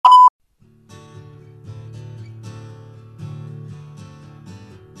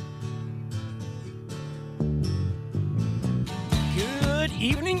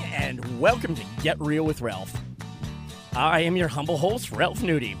evening, and welcome to Get Real with Ralph. I am your humble host, Ralph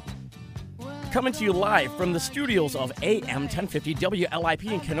Nudie, coming to you live from the studios of AM 1050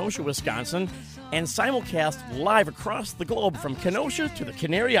 WLIP in Kenosha, Wisconsin, and simulcast live across the globe from Kenosha to the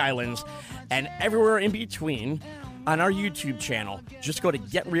Canary Islands and everywhere in between on our YouTube channel. Just go to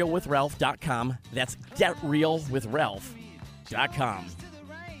GetRealWithRalph.com. That's GetRealWithRalph.com.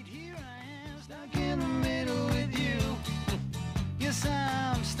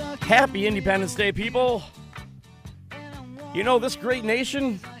 Happy Independence Day, people. You know, this great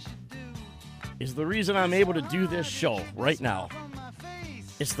nation is the reason I'm able to do this show right now.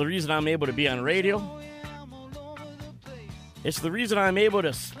 It's the reason I'm able to be on radio. It's the reason I'm able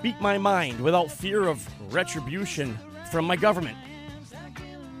to speak my mind without fear of retribution from my government.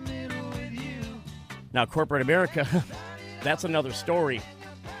 Now, corporate America, that's another story.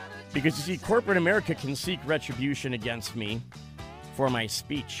 Because you see, corporate America can seek retribution against me for my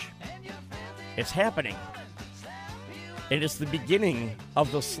speech. It's happening. It is the beginning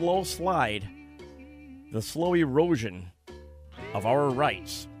of the slow slide, the slow erosion of our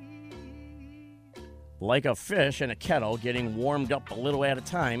rights. Like a fish in a kettle getting warmed up a little at a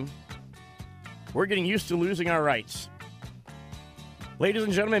time, we're getting used to losing our rights. Ladies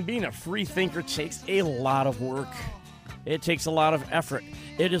and gentlemen, being a free thinker takes a lot of work. It takes a lot of effort.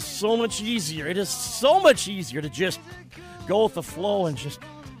 It is so much easier. It is so much easier to just go with the flow and just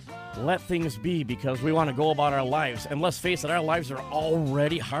let things be because we want to go about our lives. And let's face it, our lives are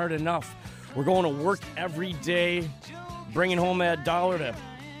already hard enough. We're going to work every day, bringing home that dollar to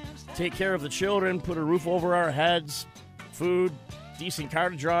take care of the children, put a roof over our heads, food, decent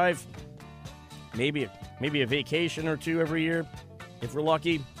car to drive, maybe a vacation or two every year if we're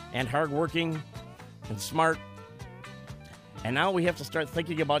lucky, and hardworking and smart. And now we have to start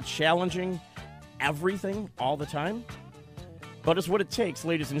thinking about challenging everything all the time. But it's what it takes,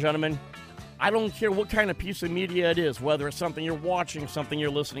 ladies and gentlemen. I don't care what kind of piece of media it is, whether it's something you're watching, something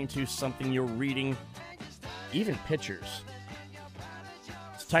you're listening to, something you're reading, even pictures.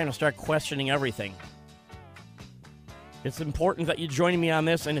 It's time to start questioning everything. It's important that you join me on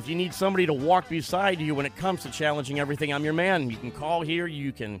this, and if you need somebody to walk beside you when it comes to challenging everything, I'm your man. You can call here,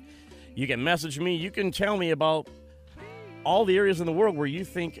 you can message me, you can tell me about all the areas in the world where you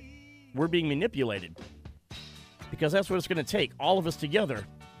think we're being manipulated. Because that's what it's going to take, all of us together,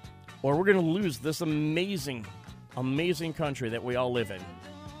 or we're going to lose this amazing, amazing country that we all live in.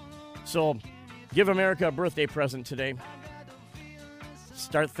 So, give America a birthday present today.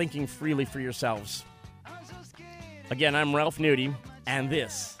 Start thinking freely for yourselves. Again, I'm Ralph Nudie, and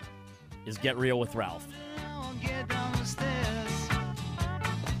this is Get Real with Ralph.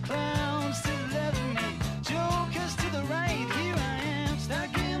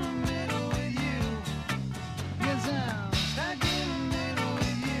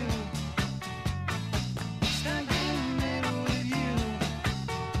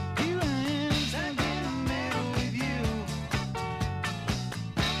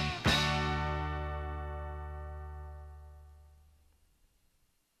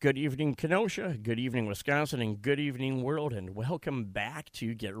 Good evening, Kenosha. Good evening, Wisconsin, and good evening, world, and welcome back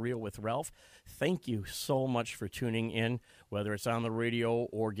to Get Real with Ralph. Thank you so much for tuning in, whether it's on the radio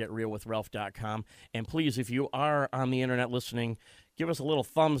or GetRealWithRalph.com. And please, if you are on the internet listening, give us a little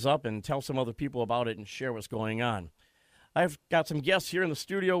thumbs up and tell some other people about it and share what's going on. I've got some guests here in the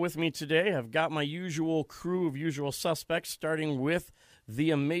studio with me today. I've got my usual crew of usual suspects, starting with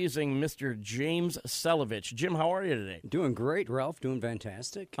the amazing Mr. James Celovich. Jim, how are you today? Doing great, Ralph. Doing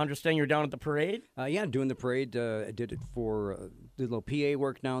fantastic. Understand you're down at the parade? Yeah, doing the parade. I did it for the little PA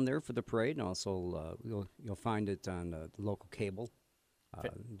work down there for the parade, and also you'll find it on the local cable,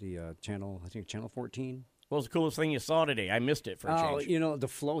 the channel. I think channel 14. What was the coolest thing you saw today? I missed it for a change. You know, the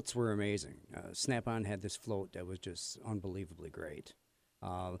floats were amazing. Snap-on had this float that was just unbelievably great.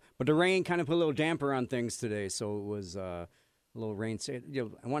 But the rain kind of put a little damper on things today, so it was a little rain.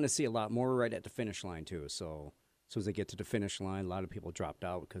 I want to see a lot more right at the finish line, too. So as they get to the finish line, a lot of people dropped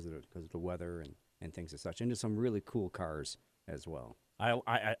out because of the weather and things as such. And there's some really cool cars as well.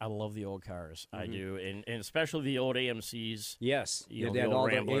 I love the old cars. Mm-hmm. I do, and especially the old AMCs. Yes, they had all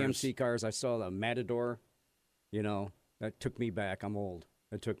Ramblers. The AMC cars. I saw the Matador. You know, that took me back. I'm old.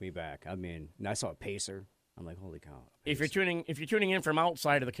 That took me back. I mean, and I saw a Pacer. I'm like, holy cow. If you're tuning in from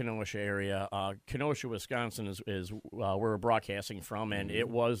outside of the Kenosha area, Kenosha, Wisconsin is where we're broadcasting from, and it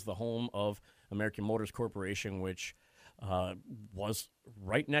was the home of American Motors Corporation, which was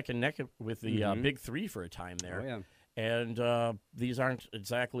right neck and neck with the Big Three for a time there. Oh, yeah. And these aren't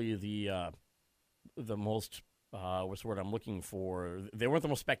exactly the most what's the word I'm looking for? They weren't the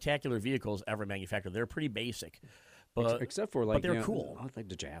most spectacular vehicles ever manufactured. They're pretty basic. But except for like they're cool. Like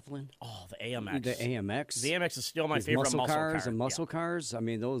the Javelin. Oh, the AMX. The AMX. The AMX is still my These favorite muscle cars car. and muscle cars. I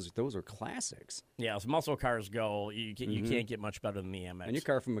mean, those are classics. Yeah, as muscle cars go, you can't get much better than the AMX. And you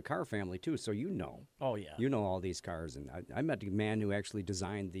car from a car family too, so you know. Oh yeah. You know all these cars, and I met a man who actually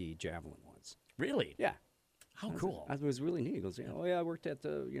designed the Javelin once. Really? Yeah. How cool. That was really neat. He goes, oh yeah, I worked at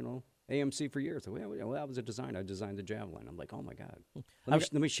the AMC for years. So, well, that was a design. I designed the Javelin. I'm like, oh my God.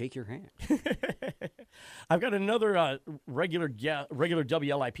 Let me shake your hand. I've got another regular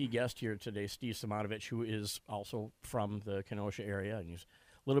WLIP guest here today, Steve Simonovich, who is also from the Kenosha area, and he's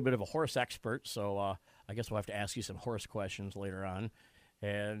a little bit of a horse expert. So I guess we'll have to ask you some horse questions later on.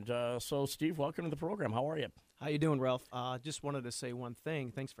 And so, Steve, welcome to the program. How are you? How you doing, Ralph? Just wanted to say one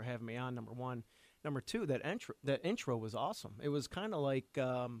thing. Thanks for having me on, number one. Number two, that intro was awesome. It was kind of like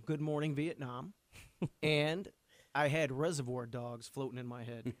Good Morning Vietnam, and I had Reservoir Dogs floating in my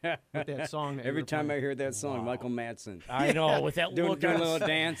head with that song. Every time I hear that song, Michael Madsen. I know, with that doing look a on little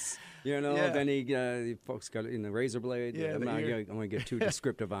dance, Yeah. Then the folks got in the razor blade. Yeah, I'm not going to get too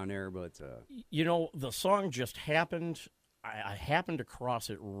descriptive on there, but the song just happened. I happened across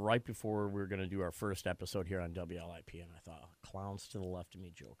it right before we were going to do our first episode here on WLIP, and I thought, clowns to the left of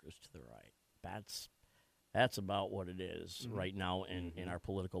me, jokers to the right. That's about what it is right now in our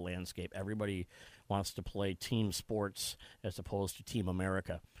political landscape. Everybody wants to play team sports as opposed to Team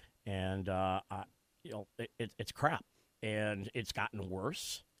America, and it's crap, and it's gotten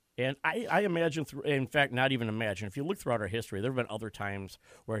worse. And I imagine, in fact, not even imagine. If you look throughout our history, there have been other times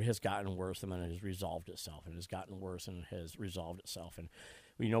where it has gotten worse and then it has resolved itself, and it has gotten worse and has resolved itself. And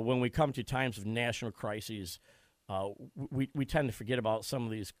when we come to times of national crises, we tend to forget about some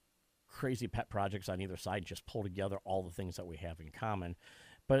of these crazy pet projects on either side, just pull together all the things that we have in common.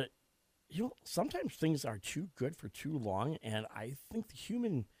 But sometimes things are too good for too long, and I think the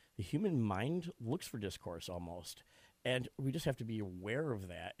human mind looks for discourse almost, and we just have to be aware of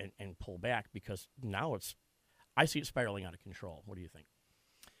that and pull back, because now I see it spiraling out of control. What do you think?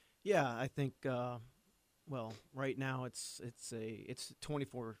 Yeah, I think right now it's a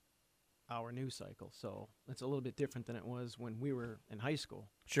 24-hour news cycle, so it's a little bit different than it was when we were in high school.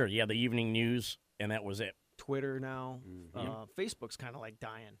 Sure, yeah, the evening news, and that was it. Twitter now, Facebook's kind of like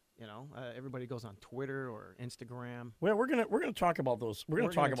dying. Everybody goes on Twitter or Instagram. Well, we're gonna talk about those. We're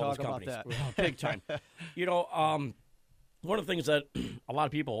gonna talk about those companies that. big time. One of the things that a lot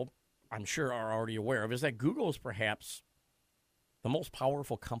of people, I'm sure, are already aware of is that Google is perhaps the most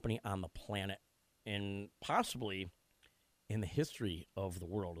powerful company on the planet, and possibly in the history of the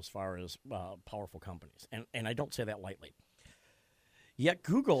world as far as powerful companies. And I don't say that lightly. Yet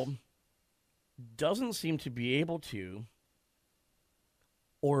Google doesn't seem to be able to,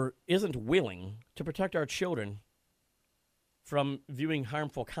 or isn't willing to, protect our children from viewing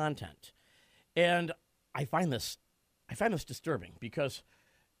harmful content. And I find this disturbing, because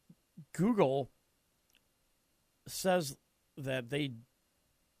Google says that they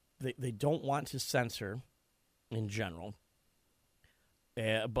don't want to censor in general,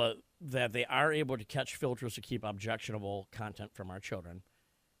 but that they are able to catch filters to keep objectionable content from our children.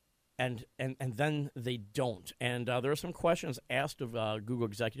 And then they don't. And there are some questions asked of Google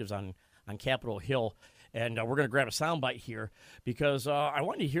executives on Capitol Hill, and we're going to grab a soundbite here, because I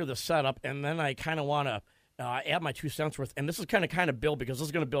want you to hear the setup, and then I kind of want to add my 2 cents worth. And this is kind of build, because this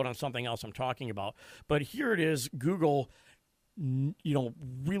is going to build on something else I'm talking about. But here it is, Google,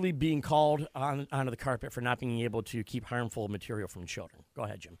 really being called onto the carpet for not being able to keep harmful material from children. Go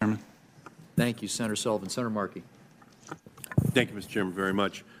ahead, Jim. Thank you, Senator Sullivan. Senator Markey. Thank you, Mr. Chairman, very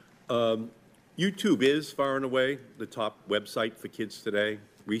much. YouTube is far and away the top website for kids today.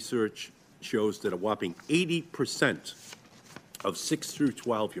 Research shows that a whopping 80% of 6 through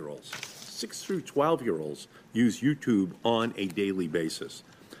 12-year-olds use YouTube on a daily basis.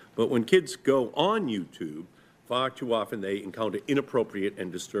 But when kids go on YouTube, far too often they encounter inappropriate and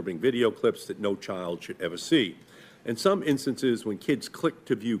disturbing video clips that no child should ever see. In some instances, when kids click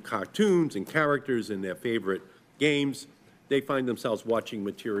to view cartoons and characters in their favorite games, they find themselves watching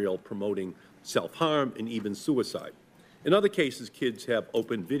material promoting self-harm and even suicide. In other cases, kids have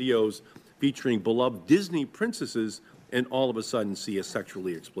opened videos featuring beloved Disney princesses and all of a sudden see a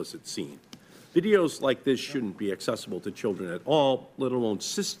sexually explicit scene. Videos like this shouldn't be accessible to children at all, let alone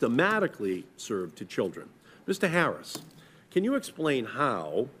systematically served to children. Mr. Harris, can you explain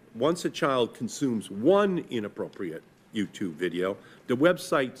how, once a child consumes one inappropriate YouTube video, the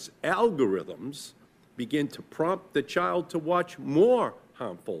website's algorithms begin to prompt the child to watch more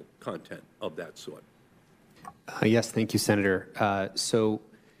harmful content of that sort? Yes, thank you, Senator. So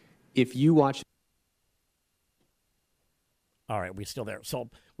if you watch... All right, we still there. So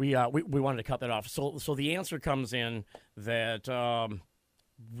we wanted to cut that off. So the answer comes in that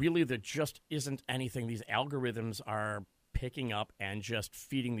really there just isn't anything. These algorithms are picking up and just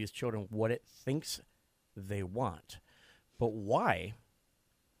feeding these children what it thinks they want. But why?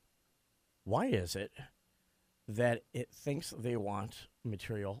 Why is it that it thinks they want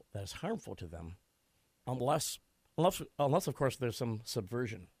material that is harmful to them, unless of course there's some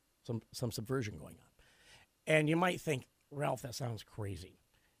subversion going on? And you might think, Ralph, that sounds crazy.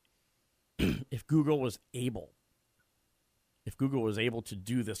 If Google was able to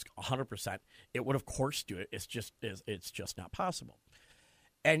do this 100%, it would of course do it. It's just not possible.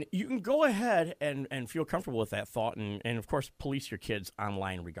 And you can go ahead and feel comfortable with that thought and of course police your kids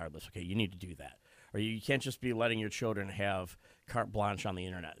online regardless. Okay, you need to do that. Or you can't just be letting your children have carte blanche on the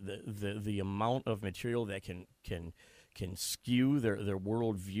internet. The amount of material that can skew their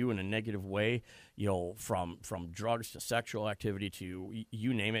worldview in a negative way, from drugs to sexual activity to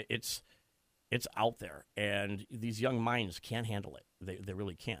you name it, it's out there, and these young minds can't handle it. They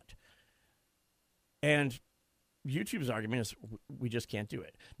really can't. And YouTube's argument is we just can't do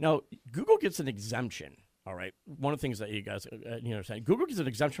it. Now, Google gets an exemption. All right. One of the things that you guys understand, Google gets an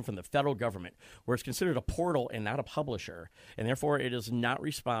exemption from the federal government where it's considered a portal and not a publisher, and therefore it is not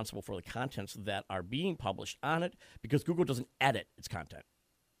responsible for the contents that are being published on it because Google doesn't edit its content.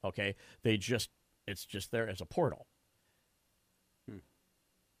 Okay? It's just there as a portal.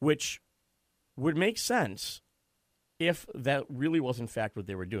 Which would make sense if that really was in fact what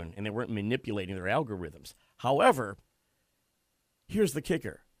they were doing and they weren't manipulating their algorithms. However, here's the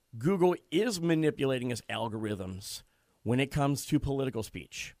kicker. Google is manipulating its algorithms when it comes to political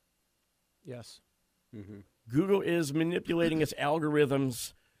speech. Yes. Mm-hmm. Google is manipulating its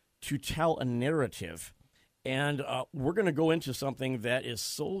algorithms to tell a narrative. And we're going to go into something that is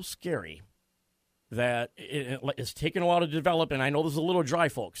so scary that it's taken a while to develop. And I know this is a little dry,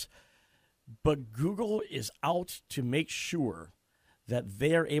 folks. But Google is out to make sure that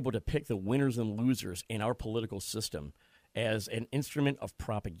they are able to pick the winners and losers in our political system as an instrument of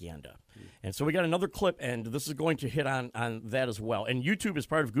propaganda. And so we got another clip, and this is going to hit on that as well. And YouTube is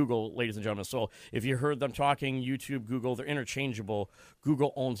part of Google, ladies and gentlemen. So if you heard them talking, YouTube, Google, they're interchangeable.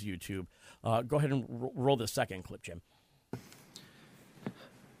 Google owns YouTube. Go ahead and roll the second clip, Jim.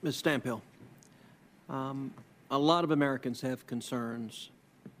 Ms. Stamphill, a lot of Americans have concerns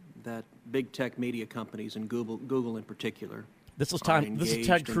that big tech media companies, and Google in particular, This is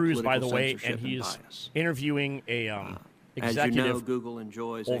Ted Cruz, by the way, and he's interviewing a executive. As you know, Google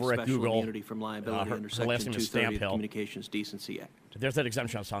enjoys a special immunity from liability under Section 230 of the Communications Decency Act. There's that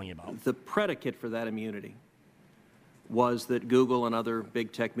exemption I was telling you about. The predicate for that immunity was that Google and other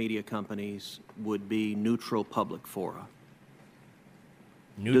big tech media companies would be neutral public fora.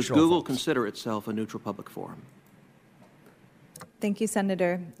 Does Google consider itself a neutral public forum? Thank you,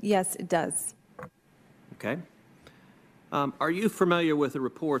 Senator. Yes, it does. Okay. Are you familiar with a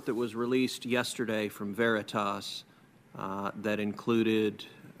report that was released yesterday from Veritas that included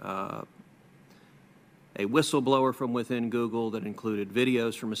a whistleblower from within Google, that included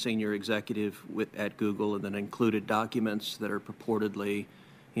videos from a senior executive at Google, and that included documents that are purportedly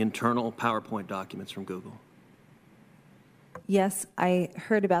internal PowerPoint documents from Google? Yes, I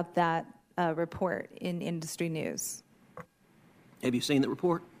heard about that report in industry news. Have you seen the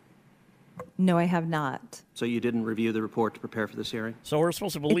report? No, I have not. So you didn't review the report to prepare for this hearing? So we're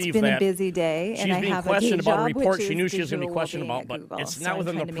supposed to believe it's been that a busy day, and I have a day about a job, report which she knew is she was going to be digital questioned well-being about, at but Google. it's So not I'm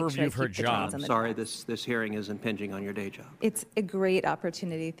within the trying to make purview sure I of her keep the tabs job. on the Sorry, top. this hearing is impinging on your day job. It's a great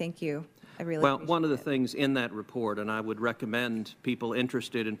opportunity. Thank you. I really Well, appreciate one of the it. things in that report, and I would recommend people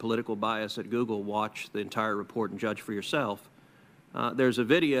interested in political bias at Google watch the entire report and judge for yourself. There's a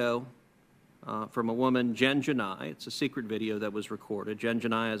video from a woman, Jen Janai. It's a secret video that was recorded. Jen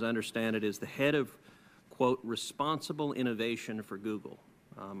Janai, as I understand it, is the head of, quote, responsible innovation for Google.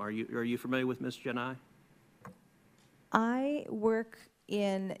 Are you familiar with Ms. Janai? I work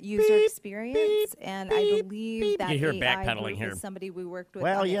in user experience, and I believe that You hear AI backpedaling group here. is somebody we worked with.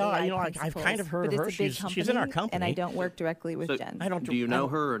 Well, on the yeah, AI I've kind principles, of heard but of her. it's a big She's in our and company. I don't work directly with So, Jen. do you know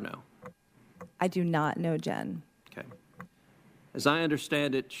her or no? I do not know Jen. Okay. As I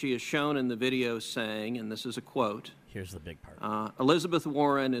understand it, she is shown in the video saying, and this is a quote, Here's the big part. Elizabeth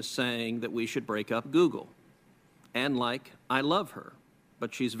Warren is saying that we should break up Google. And like, I love her,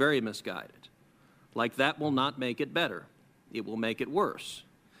 but she's very misguided. Like, that will not make it better. It will make it worse.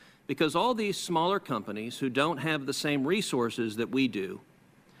 Because all these smaller companies who don't have the same resources that we do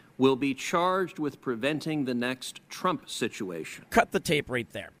will be charged with preventing the next Trump situation. Cut the tape right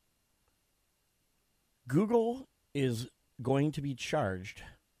there. Google is going to be charged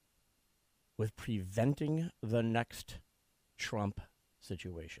with preventing the next Trump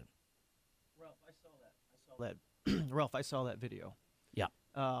situation. Ralph, I saw that video. Yeah.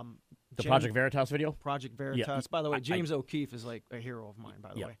 The James- Project Veritas video? Project Veritas. By the way, James O'Keefe is like a hero of mine,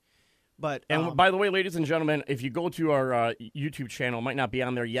 by the Yeah. way. But And by the way, ladies and gentlemen, if you go to our YouTube channel, it might not be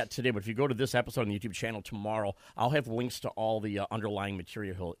on there yet today, but if you go to this episode on the YouTube channel tomorrow, I'll have links to all the underlying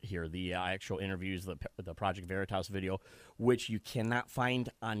material here, the actual interviews, the Project Veritas video, which you cannot find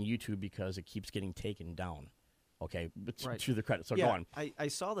on YouTube because it keeps getting taken down. Okay, but Right. to the credit. So yeah, go on. I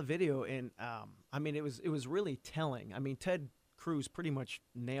saw the video, and I mean, it was really telling. I mean, Ted Cruz pretty much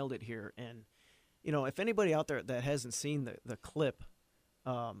nailed it here. And you know, if anybody out there that hasn't seen the clip,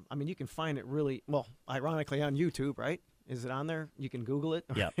 I mean, you can find it really well. Ironically, on YouTube, right? Is it on there? You can Google it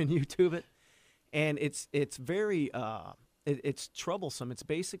Yeah. and YouTube it, and it's very it's troublesome. It's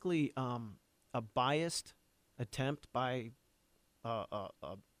basically a biased attempt by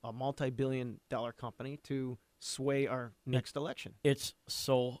a multi-billion-dollar company to sway our next election. It's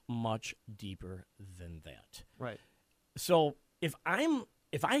so much deeper than that. Right. So if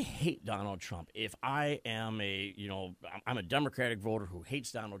I hate Donald Trump, if I am I'm a Democratic voter who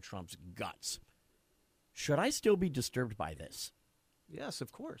hates Donald Trump's guts, should I still be disturbed by this? Yes,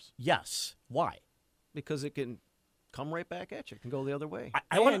 of course. Yes. Why? Because it can come right back at you. It can go the other way.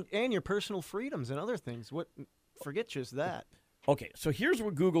 And your personal freedoms and other things. Forget just that. Okay, so here's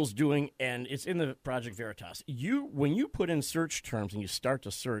what Google's doing, and it's in the Project Veritas. When you put in search terms and you start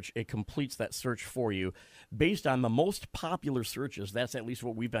to search, it completes that search for you based on the most popular searches. That's at least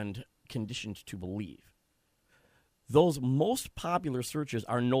what we've been conditioned to believe. Those most popular searches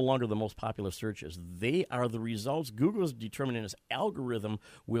are no longer the most popular searches. They are the results Google is determining its algorithm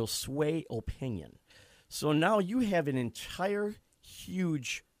will sway opinion. So now you have an entire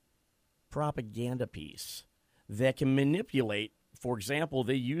huge propaganda piece that can manipulate. For example,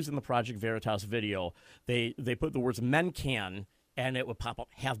 they use in the Project Veritas video, they put the words men can, and it would pop up,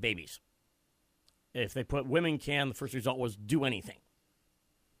 have babies. If they put women can, the first result was do anything.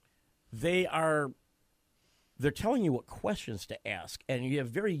 They're telling you what questions to ask, and you have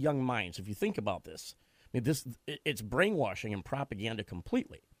very young minds. If you think about this, I mean, it's brainwashing and propaganda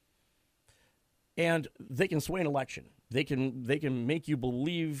completely. And they can sway an election. They can make you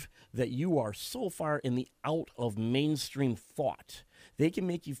believe that you are so far in the out of mainstream thought. They can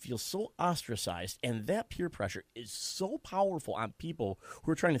make you feel so ostracized, and that peer pressure is so powerful on people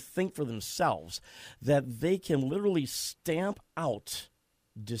who are trying to think for themselves that they can literally stamp out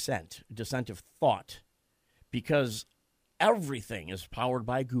dissent of thought, because everything is powered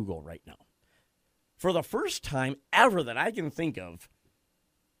by Google right now. For the first time ever that I can think of,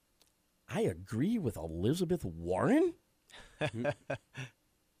 I agree with Elizabeth Warren?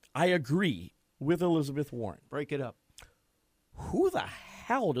 I agree with Elizabeth Warren. Break it up. Who the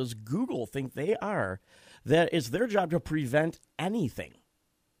hell does Google think they are that it's their job to prevent anything?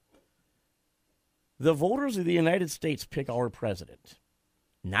 The voters of the United States pick our president.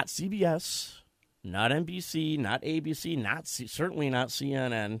 Not CBS, not NBC, not ABC, certainly not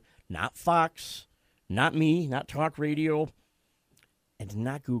CNN, not Fox, not me, not talk radio, and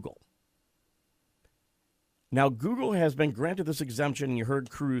not Google. Now, Google has been granted this exemption, and you heard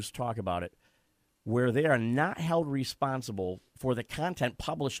Cruz talk about it, where they are not held responsible for the content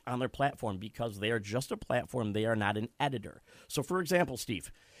published on their platform because they are just a platform. They are not an editor. So, for example,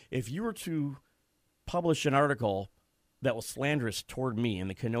 Steve, if you were to publish an article that was slanderous toward me in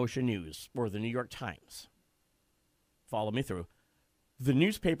the Kenosha News or the New York Times, follow me through, the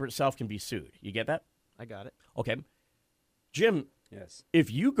newspaper itself can be sued. You get that? I got it. Okay. Jim, Yes.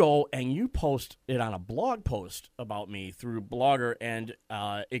 if you go and you post it on a blog post about me through Blogger and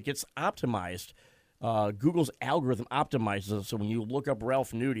it gets optimized, Google's algorithm optimizes it, so when you look up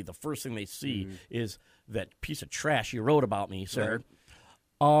Ralph Nudie, the first thing they see is that piece of trash you wrote about me, sir.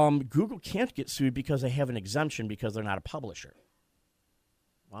 Right. Google can't get sued because they have an exemption because they're not a publisher.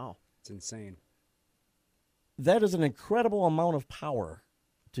 Wow. It's insane. That is an incredible amount of power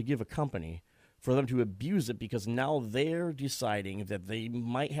to give a company for them to abuse it, because now they're deciding that they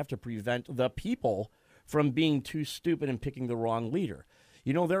might have to prevent the people from being too stupid and picking the wrong leader.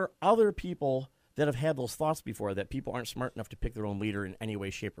 You know, there are other people that have had those thoughts before, that people aren't smart enough to pick their own leader in any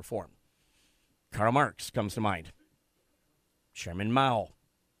way, shape, or form. Karl Marx comes to mind. Chairman Mao.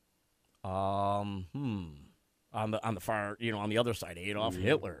 On the far, on the other side, Adolf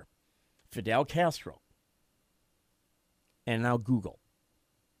Hitler, Fidel Castro, and now Google.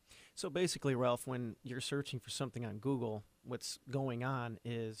 So basically, Ralph, when you're searching for something on Google, what's going on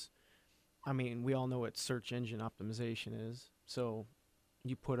is, I mean, we all know what search engine optimization is. So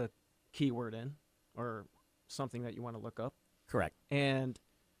you put a keyword in or something that you want to look up. Correct. And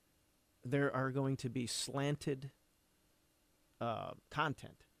there are going to be slanted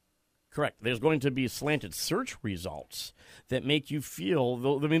content. Correct. There's going to be slanted search results that make you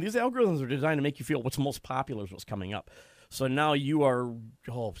feel. I mean, these algorithms are designed to make you feel what's most popular is what's coming up. So now you are.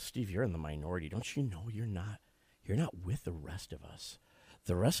 Oh, Steve, you're in the minority. Don't you know you're not? You're not with the rest of us.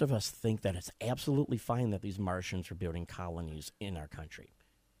 The rest of us think that it's absolutely fine that these Martians are building colonies in our country.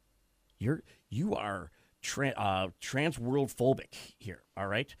 You are trans-world phobic here. All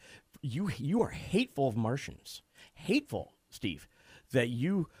right. You are hateful of Martians. Hateful, Steve. That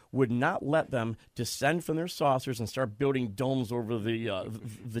you would not let them descend from their saucers and start building domes over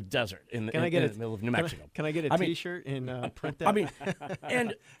the desert in the middle of New Mexico. Can I get a T-shirt and print that? I mean,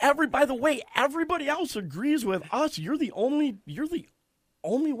 and by the way, everybody else agrees with us. You're the only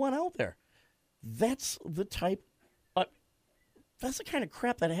one out there. That's the type. That's the kind of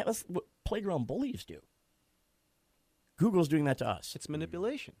crap that's what playground bullies do. Google's doing that to us. It's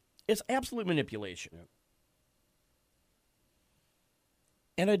manipulation. It's absolute manipulation. Yep.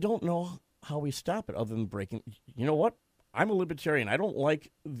 And I don't know how we stop it other than breaking. You know what? I'm a libertarian. I don't like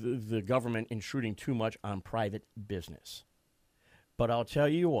the government intruding too much on private business. But I'll tell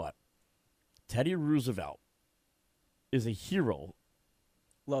you what. Teddy Roosevelt is a hero.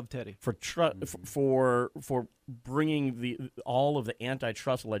 Love Teddy. For bringing all of the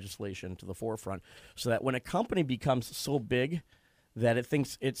antitrust legislation to the forefront so that when a company becomes so big that it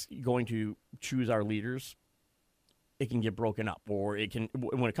thinks it's going to choose our leaders, it can get broken up, or it can.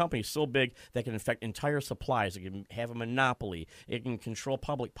 When a company is so big that can affect entire supplies, it can have a monopoly, it can control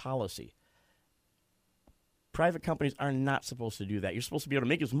public policy. Private companies are not supposed to do that. You're supposed to be able to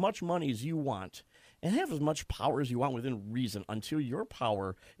make as much money as you want and have as much power as you want within reason until your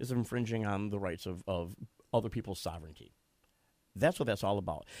power is infringing on the rights of other people's sovereignty. That's what that's all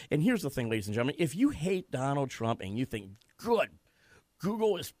about. And here's the thing, ladies and gentlemen. If you hate Donald Trump and you think, good,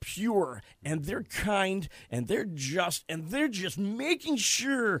 Google is pure, and they're kind, and they're just making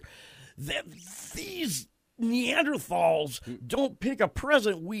sure that these Neanderthals don't pick a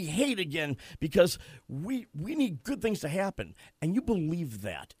president we hate again because we need good things to happen. And you believe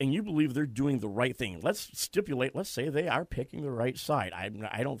that, and you believe they're doing the right thing. Let's say they are picking the right side. I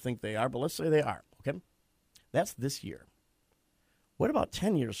don't think they are, but let's say they are, okay? That's this year. What about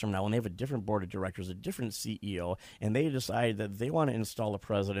 10 years from now when they have a different board of directors, a different CEO, and they decide that they want to install a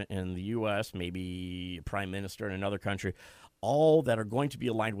president in the U.S., maybe a prime minister in another country, all that are going to be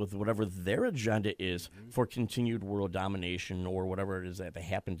aligned with whatever their agenda is for continued world domination or whatever it is that they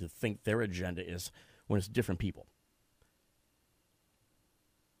happen to think their agenda is when it's different people?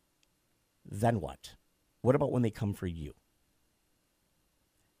 Then what? What about when they come for you?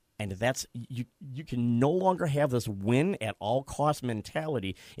 And that's you can no longer have this win at all cost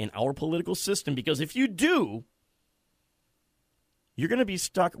mentality in our political system, because if you do, you're going to be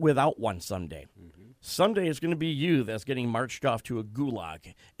stuck without one someday. Mm-hmm. Someday it's going to be you that's getting marched off to a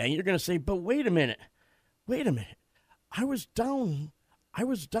gulag, and you're going to say, "But wait a minute, I was down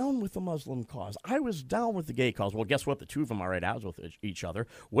with the Muslim cause. I was down with the gay cause." Well, guess what? The two of them are at odds with each other.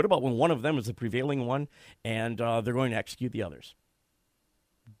 What about when one of them is the prevailing one, and they're going to execute the others?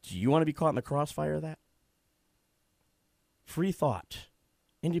 Do you want to be caught in the crossfire of that? Free thought,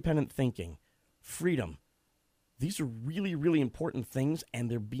 independent thinking, freedom. These are really, really important things, and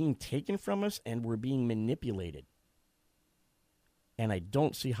they're being taken from us, and we're being manipulated. And I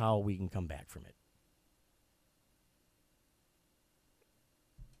don't see how we can come back from it.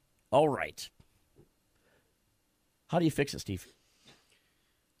 All right. How do you fix it, Steve?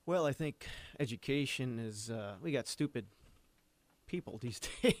 Well, I think education is, we got stupid people these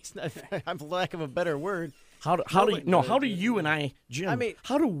days. I'm for lack of a better word. How do you and I, Jim? I mean,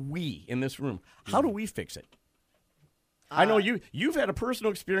 how do we in this room? How do we fix it? I know you've had a personal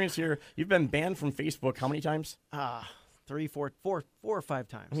experience here. You've been banned from Facebook how many times? 3, 4 or 5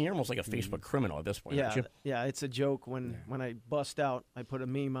 times. I mean, you're almost like a Facebook criminal at this point, yeah, aren't you? Yeah, it's a joke when I bust out. I put a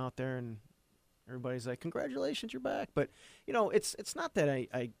meme out there and everybody's like, "Congratulations, you're back." But it's not that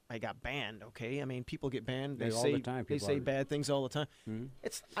I got banned. Okay, I mean, people get banned. They say all the time. They say bad things all the time. Mm-hmm.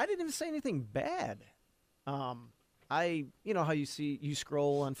 I didn't even say anything bad. I how you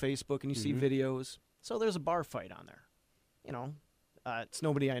scroll on Facebook and you see videos. So there's a bar fight on there. It's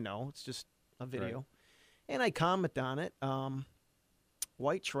nobody I know. It's just a video, right. And I comment on it.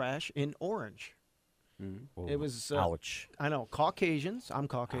 White trash in orange. Mm-hmm. It was ouch. I know, Caucasians. I'm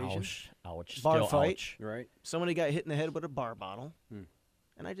Caucasian. Ouch. Bar Still fight. Ouch. Right. Somebody got hit in the head with a bar bottle.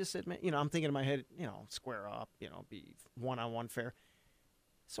 And I just said, man, I'm thinking in my head, square up, be one-on-one fair.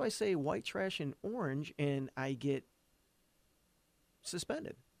 So I say white trash in orange, and I get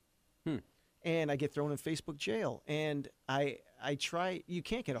suspended. and I get thrown in Facebook jail. And I try. You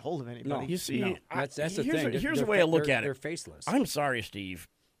can't get a hold of anybody. No, You see, no. That's the here's thing. here's They're the way I look they're- at it. They're faceless. I'm sorry, Steve,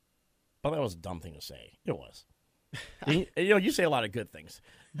 but that was a dumb thing to say. It was. You say a lot of good things,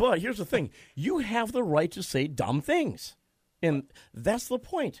 but here's the thing: you have the right to say dumb things, and that's the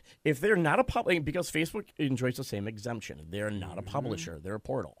point. If they're not a public, because Facebook enjoys the same exemption, they're not a publisher; they're a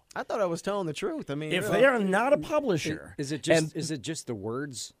portal. I thought I was telling the truth. I mean, If really. they are not a publisher, Is it just the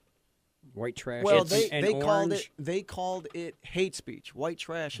words? White trash. Well, and they called it hate speech. White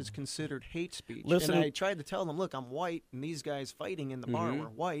trash is considered hate speech. Listen- and I tried to tell them, look, I'm white, and these guys fighting in the bar were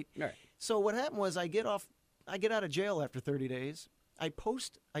white. Right. So what happened was I get out of jail after 30 days. I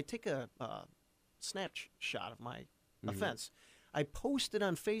take a snapshot of my offense. I post it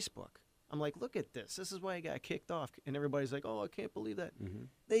on Facebook. I'm like, look at this. This is why I got kicked off. And everybody's like, oh, I can't believe that.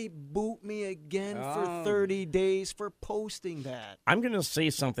 They boot me again for 30 days for posting that. I'm going to say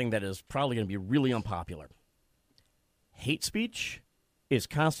something that is probably going to be really unpopular. Hate speech is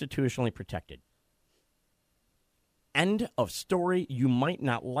constitutionally protected. End of story. You might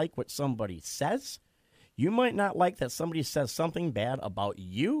not like what somebody says. You might not like that somebody says something bad about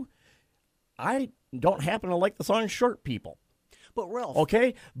you. I don't happen to like the song Short People. But Ralph,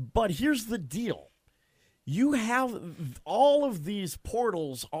 Okay? But here's the deal. You have all of these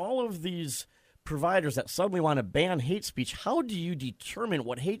portals, all of these providers that suddenly want to ban hate speech. How do you determine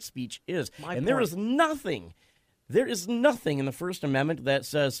what hate speech is? There is nothing in the First Amendment that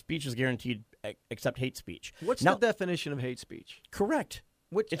says speech is guaranteed except hate speech. what's Now, the definition of hate speech? correct.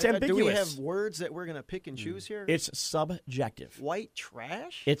 It's Do we ambiguous. have words that we're going to pick and choose here? It's subjective. White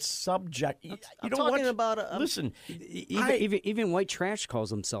trash? It's subjective. I'm You know talking what? about Listen, even white trash calls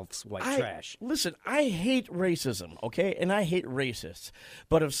themselves white trash. Listen, I hate racism, okay? And I hate racists.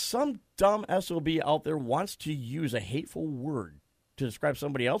 But if some dumb SOB out there wants to use a hateful word to describe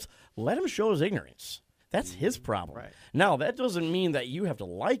somebody else, let him show his ignorance. That's his problem. Right. Now, that doesn't mean that you have to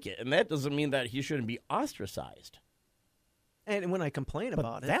like it, and that doesn't mean that he shouldn't be ostracized. And when I complain But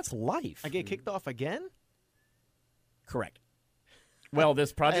about it, that's life. I get kicked off again? Correct. Well,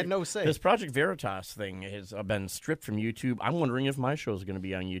 this project, had no say. This Project Veritas thing has been stripped from YouTube. I'm wondering if my show is going to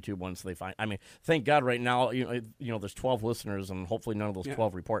be on YouTube once they find. I mean, thank God, right now, there's 12 listeners, and hopefully none of those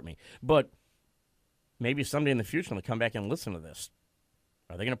 12 report me. But maybe someday in the future, when they come back and listen to this,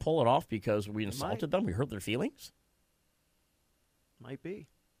 are they going to pull it off because we insulted them? We hurt their feelings? Might be.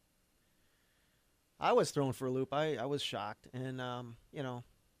 I was thrown for a loop. I was shocked. And,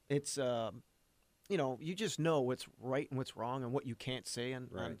 it's, you just know what's right and what's wrong and what you can't say on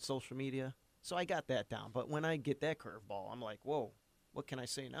social media. So I got that down. But when I get that curveball, I'm like, whoa, what can I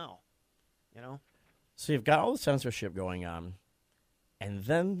say now? So you've got all the censorship going on, and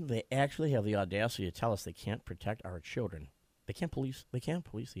then they actually have the audacity to tell us they can't protect our children. They can't police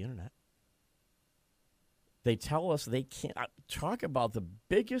the internet. They tell us they can't. Talk about the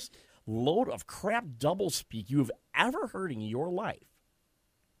biggest load of crap doublespeak you have ever heard in your life.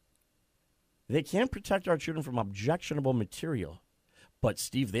 They can't protect our children from objectionable material. But,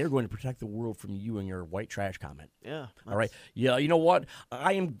 Steve, they're going to protect the world from you and your white trash comment. Yeah. All right. Yeah, you know what?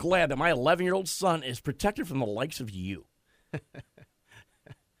 I am glad that my 11-year-old son is protected from the likes of you.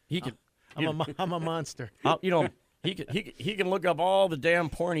 He can. I'm a monster. He can look up all the damn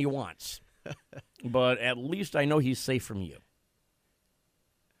porn he wants. But at least I know he's safe from you.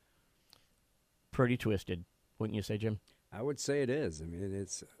 Pretty twisted, wouldn't you say, Jim? I would say it is. I mean,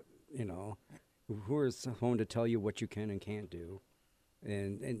 it's, who is someone to tell you what you can and can't do?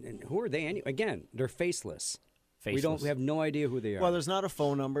 And who are they? Again, they're faceless. We have no idea who they are. Well, there's not a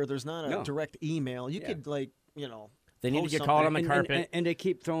phone number. There's not a direct email. You could, they need to post get caught on the something. carpet. and they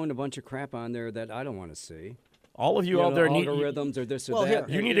keep throwing a bunch of crap on there that I don't want to see. All of you out there need algorithms or this or Well, that.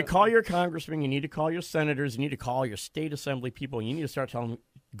 here, you need to call your congressmen. You need to call your senators. You need to call your state assembly people. You need to start telling them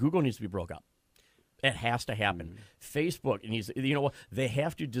Google needs to be broke up. It has to happen. Facebook needs. They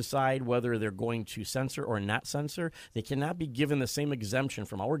have to decide whether they're going to censor or not censor. They cannot be given the same exemption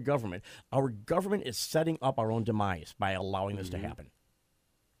from our government. Our government is setting up our own demise by allowing this to happen.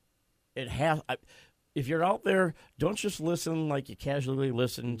 It has. If you're out there, don't just listen like you casually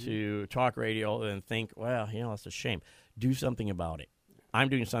listen to talk radio and think, well, that's a shame. Do something about it. I'm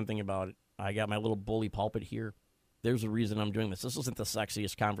doing something about it. I got my little bully pulpit here. There's a reason I'm doing this. This isn't the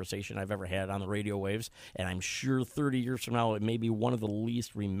sexiest conversation I've ever had on the radio waves, and I'm sure 30 years from now it may be one of the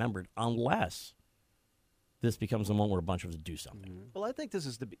least remembered unless this becomes the moment where a bunch of us do something. Well, I think this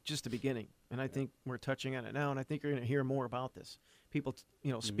is just the beginning, and I think we're touching on it now, and I think you're going to hear more about this. People,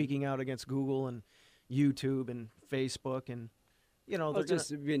 speaking out against Google and YouTube and Facebook, and they're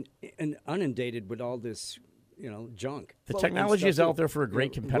just been inundated with all this, junk. The Well, technology and is stuff out there for a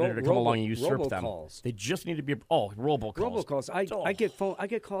great competitor to come along and usurp them. robocalls. They just need to be robocalls. Robocalls. I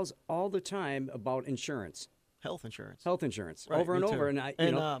get calls all the time about insurance, Health insurance. health insurance, Right, over and me over, too.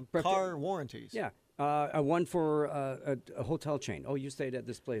 and car warranties. Yeah, one for a hotel chain. Oh, you stayed at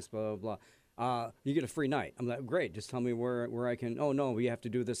this place, blah blah blah. You get a free night. I'm like, great. Just tell me where I can. Oh no, we have to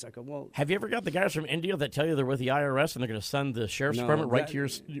do this. I go, well, Have you ever got the guys from India that tell you they're with the IRS and they're going to send the sheriff's No, department right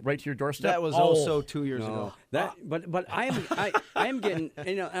that- to your doorstep? That was Oh, also 2 years no, ago. that. But I am getting.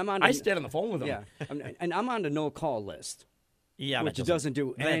 I'm on. I stand on the phone with them. Yeah, and I'm on the no call list. Yeah, which that doesn't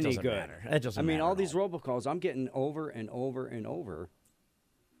do that any doesn't good. matter. That doesn't I mean, matter all at these robocalls I'm getting over and over and over,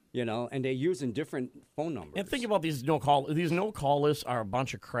 and they're using different phone numbers. And think about these no call lists are a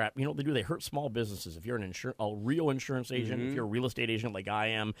bunch of crap. You know what they do? They hurt small businesses. If you're a real insurance agent, if you're a real estate agent like I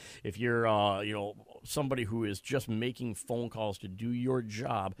am, if you're somebody who is just making phone calls to do your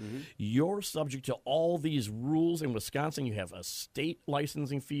job, you're subject to all these rules. In Wisconsin, you have a state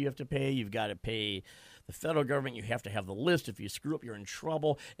licensing fee you have to pay. You've got to pay the federal government. You have to have the list. If you screw up, you're in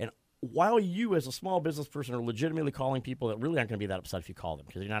trouble. And while you, as a small business person, are legitimately calling people that really aren't going to be that upset if you call them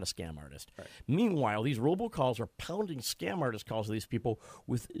because you're not a scam artist. Right. Meanwhile, these robocalls are pounding scam artist calls to these people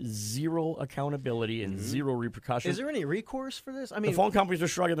with zero accountability and zero repercussions. Is there any recourse for this? I The mean, phone companies are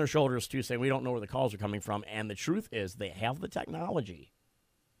shrugging their shoulders, too, saying we don't know where the calls are coming from. And the truth is they have the technology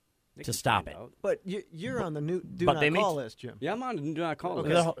They to can stop find it. out. but you're on the new do but not they make- call list, Jim. Yeah, I'm on the do not call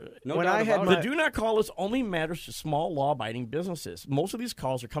Okay. list. No When doubt I had about my- it. The do not call list only matters to small law-abiding businesses. Most of these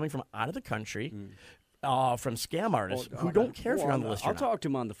calls are coming from out of the country, from scam artists who don't care if you're on the list or I'll not. talk to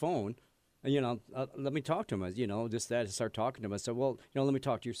him on the phone. Let me talk to him. Just that, start talking to him. I said, well, let me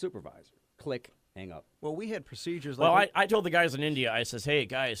talk to your supervisor. Click, hang up. Well, we had procedures Well, like I told the guys in India, I says, hey,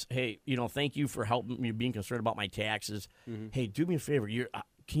 guys, thank you for helping me being concerned about my taxes. Hey, do me a favor.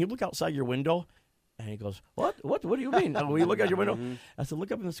 Can you look outside your window? And he goes, what? What do you mean? We look out your window. I said,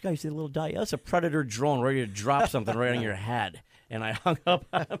 look up in the sky. You see the little dot? That's a Predator drone ready to drop something right on your head. And I hung up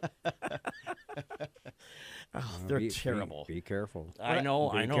on him. They're terrible. Be careful. I know.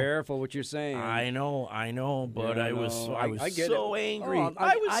 Be careful what you're saying. I know, but Yeah, I was no, I was get so it. angry. Oh,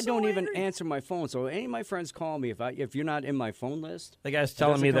 I I don't even answer my phone. So any of my friends call me if you're not in my phone list. The guy's it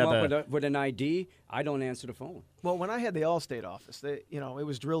telling doesn't me come that up with an ID. I don't answer the phone. Well, when I had the Allstate office, it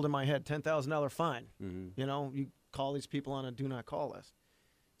was drilled in my head, $10,000 fine. You call these people on a do not call list.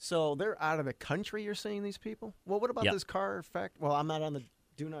 So they're out of the country, you're saying, these people? Well, what about Yep. this car fact? Well, I'm not on the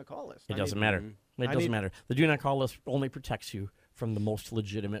do not call list. It I doesn't need- matter. It I doesn't need- matter. The do not call list only protects you from the most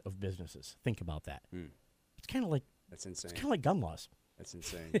legitimate of businesses. Think about that. It's kind of like That's insane. gun laws. That's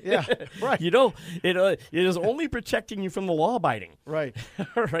insane. Yeah, right. It is only protecting you from the law abiding. Right.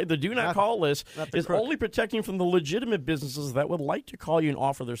 Right. The do not call list not the is crook. only protecting you from the legitimate businesses that would like to call you and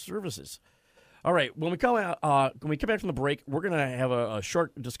offer their services. All right. When we come back from the break, we're going to have a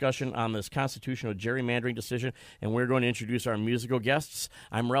short discussion on this constitutional gerrymandering decision, and we're going to introduce our musical guests.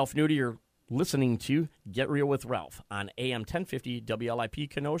 I'm Ralph Nudie. You're listening to Get Real with Ralph on AM 1050 WLIP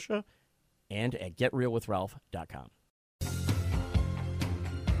Kenosha and at GetRealWithRalph.com.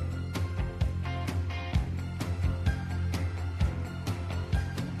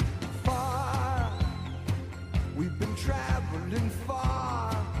 Far, we've been traveling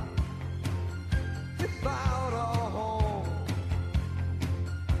far, without a home,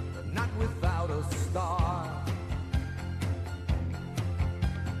 not without a star.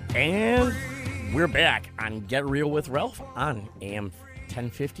 And we're back on Get Real with Ralph on AM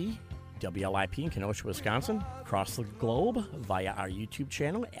 1050 WLIP in Kenosha, Wisconsin, across the globe via our YouTube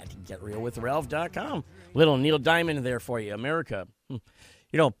channel at GetRealWithRalph.com. Little Neil Diamond there for you, America.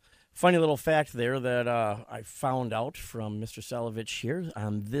 Funny little fact there that I found out from Mr. Salovich here.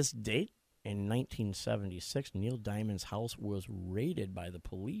 On this date in 1976, Neil Diamond's house was raided by the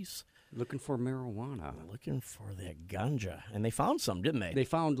police Looking for marijuana. looking for that ganja. And they found some, didn't they? They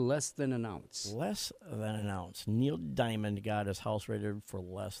found less than an ounce. Less than an ounce. Neil Diamond got his house raided for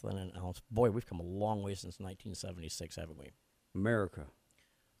less than an ounce. Boy, we've come a long way since 1976, haven't we? America.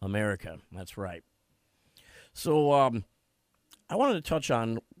 America, that's right. So I wanted to touch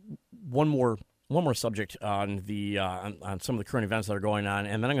on one more subject on the on some of the current events that are going on,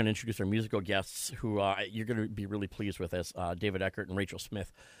 and then I'm going to introduce our musical guests, who you're going to be really pleased with, as David Eckert and Rachel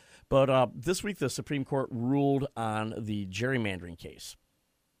Smith. But this week, the Supreme Court ruled on the gerrymandering case.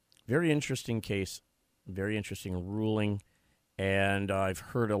 Very interesting case, very interesting ruling, and I've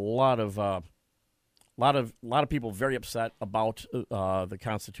heard a lot of people very upset about the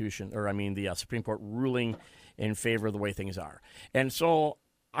Constitution, the Supreme Court ruling in favor of the way things are. And so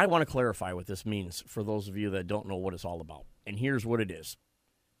I want to clarify what this means for those of you that don't know what it's all about. And here's what it is: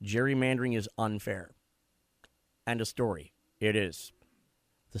 gerrymandering is unfair. End of story. It is.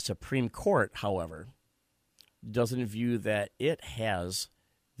 The Supreme Court, however, doesn't view that it has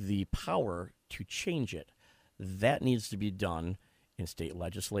the power to change it. That needs to be done in state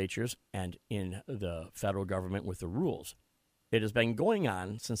legislatures and in the federal government with the rules. It has been going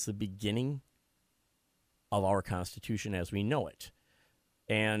on since the beginning of our Constitution as we know it.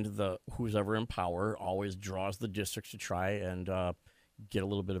 And who's ever in power always draws the districts to try and get a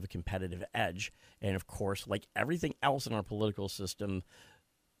little bit of a competitive edge. And, of course, like everything else in our political system,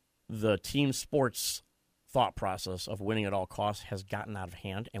 the team sports thought process of winning at all costs has gotten out of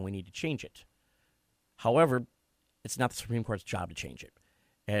hand, and we need to change it. However, it's not the Supreme Court's job to change it.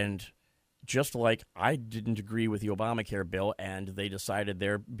 And just like I didn't agree with the Obamacare bill, and they decided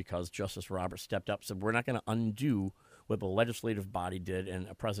there, because Justice Roberts stepped up, said we're not going to undo what the legislative body did and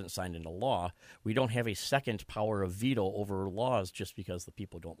a president signed into law. We don't have a second power of veto over laws just because the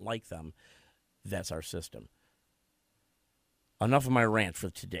people don't like them. That's our system. Enough of my rant for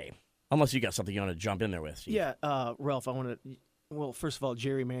today. Unless you got something you want to jump in there with, Steve. Yeah, Ralph, I want to. Well, first of all,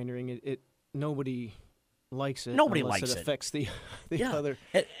 gerrymandering. It nobody likes it. Nobody unless likes it. Affects the other.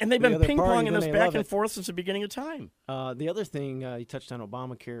 And they've been other ping party, ponging then this they back love and it. forth since the beginning of time. The other thing you touched on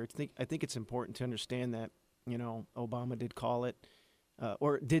Obamacare. I think it's important to understand that Obama did call it,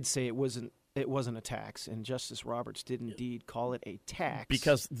 or did say it wasn't a tax, and Justice Roberts did indeed call it a tax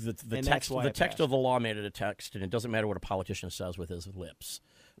Because the text passed. of the law made it a text, and it doesn't matter what a politician says with his lips.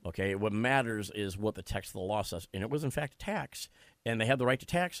 Okay, what matters is what the text of the law says, and it was in fact a tax, and they had the right to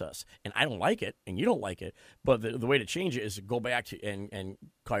tax us. And I don't like it, and you don't like it, but the way to change it is to go back to and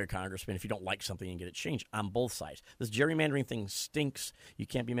call your congressman if you don't like something and get it changed on both sides. This gerrymandering thing stinks. You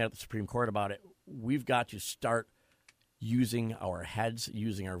can't be mad at the Supreme Court about it. We've got to start using our heads,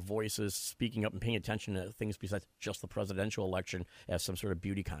 using our voices, speaking up and paying attention to things besides just the presidential election as some sort of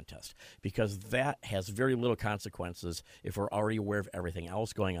beauty contest, because that has very little consequences if we're already aware of everything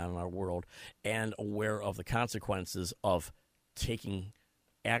else going on in our world and aware of the consequences of taking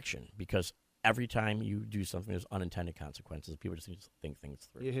action, because every time you do something, there's unintended consequences. People just need to think things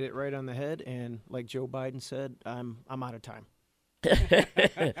through. You hit it right on the head, and like Joe Biden said, I'm out of time.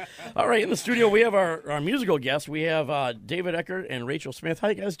 All right, in the studio we have our musical guests. We have David Eckert and Rachel Smith. How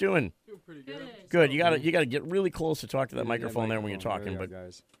you guys doing? Doing pretty good. Good. You gotta get really close to talk to that microphone there when you're talking. But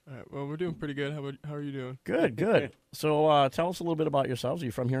guys. All right. Well, we're doing pretty good. How are you doing? Good. So tell us a little bit about yourselves. Are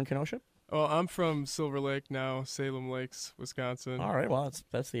you from here in Kenosha? Well, I'm from Silver Lake now, Salem Lakes, Wisconsin. All right. Well,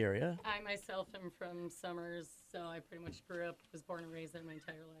 that's the area. I myself am from Summers, so I pretty much was born and raised there my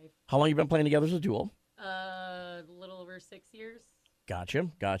entire life. How long you been playing together as a duo? A little over 6 years. Gotcha.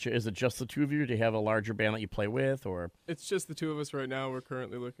 Is it just the two of you? Do you have a larger band that you play with, or? It's just the two of us right now. We're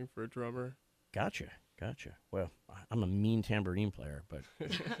currently looking for a drummer. Gotcha. Well, I'm a mean tambourine player, but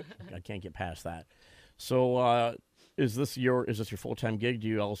I can't get past that. So, is this your full-time gig? Do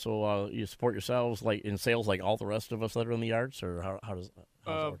you also you support yourselves like in sales like all the rest of us that are in the arts, or how's it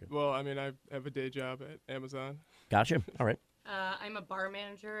working? Well, I mean, I have a day job at Amazon. Gotcha. All right. I'm a bar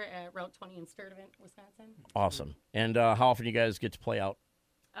manager at Route 20 in Sturtevant, Wisconsin. Awesome. And how often do you guys get to play out?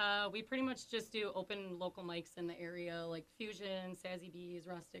 We pretty much just do open local mics in the area, like Fusion, Sassy Bees,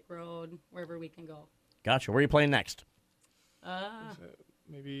 Rustic Road, wherever we can go. Gotcha. Where are you playing next?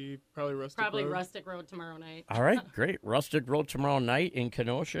 Probably Rustic Road. Rustic Road tomorrow night. All right, great. Rustic Road tomorrow night in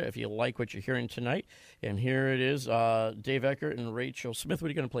Kenosha, if you like what you're hearing tonight. And here it is, Dave Eckert and Rachel Smith. What are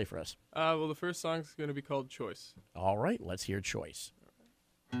you going to play for us? Well, the first song's going to be called Choice. All right, let's hear Choice.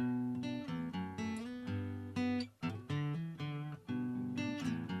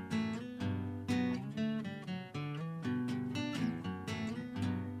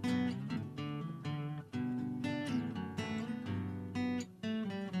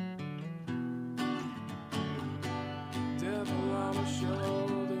 Devil on my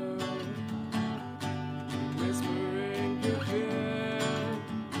shoulder, whispering your fear,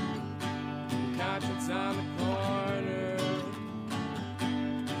 conscience on the corner.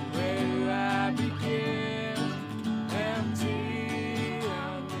 Where do I begin? Empty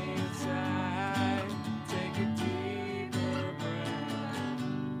on the inside. Take a deeper breath.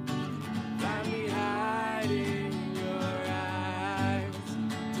 Find me hiding in your eyes.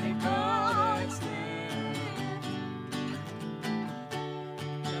 Take all that's there.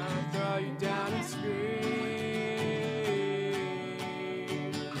 I'll throw you down and scream.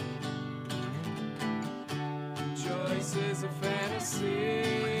 Choice is a fantasy.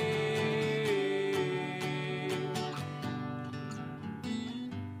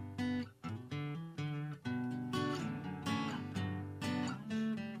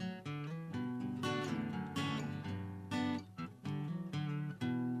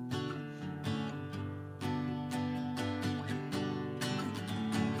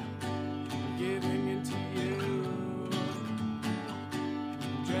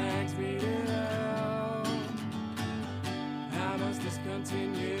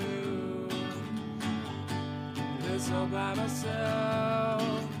 all by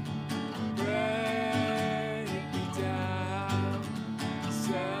myself. Break me down,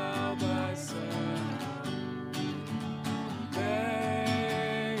 cell by cell.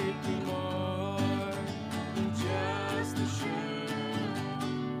 Make me more than just a shell.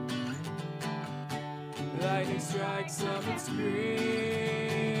 Lightning strikes up and screams.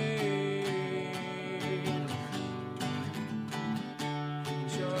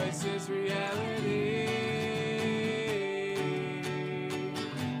 Choice is reality.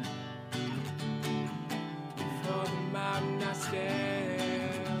 For the mountain I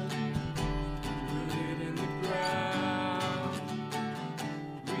stand, rooted in the ground,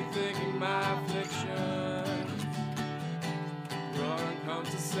 rethinking my afflictions. Roaring comes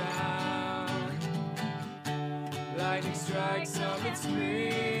to sound. Lightning strikes up and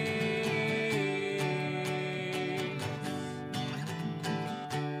screams.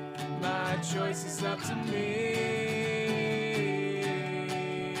 My choice is up to me.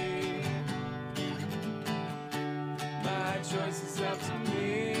 My choice is up to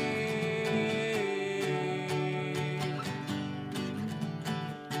me.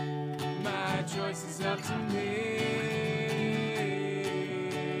 My choice is up to me.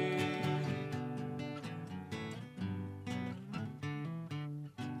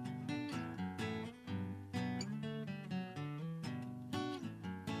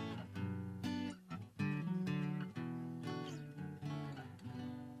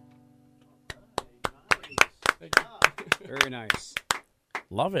 Very nice.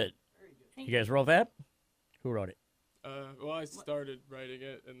 Love it. You guys wrote that? Who wrote it? Well, I started writing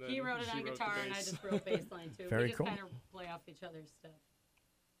it, and then He wrote it she on wrote the guitar, and I bass. just wrote bass line too. Very we just cool. kind of play off each other's stuff.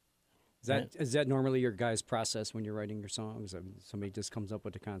 Is that normally your guys' process when you're writing your songs? I mean, somebody just comes up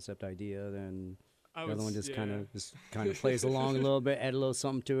with a concept idea, then I the other one was- just kind yeah. of plays along a little bit, add a little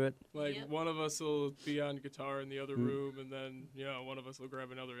something to it. Like one of us will be on guitar in the other Mm. room, and then one of us will grab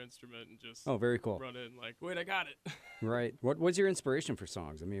another instrument and just Oh, very cool. run in like, wait, I got it. Right. What's your inspiration for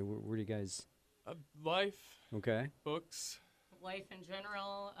songs? I mean, where do you guys? Life, Okay. books. Life in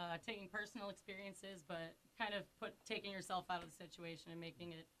general, taking personal experiences, but kind of taking yourself out of the situation and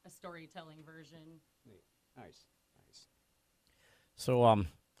making it a storytelling version. Nice. So, what are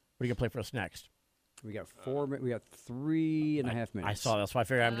you gonna play for us next? We got 3.5 minutes. I saw that, so I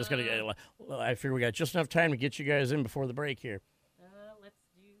figure I'm just gonna. I figure we got just enough time to get you guys in before the break here. Let's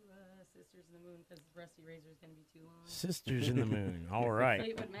do Sisters in the Moon because Rusty Razor is going to be too long. Sisters in the Moon. All right.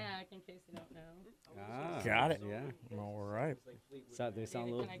 Fleetwood Mac, in case you don't know. Ah, Got it. Yeah. All right. They sound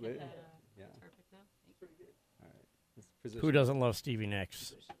a little Can I bit. get that Yeah. guitar pick now? Thank you. All right. Let's position. Who doesn't love Stevie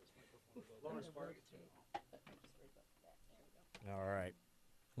Nicks? All right.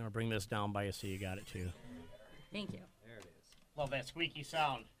 I'm gonna bring this down by you so you got it too. Thank you. There it is. Love that squeaky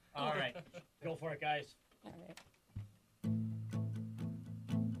sound. All right. Go for it, guys. All right.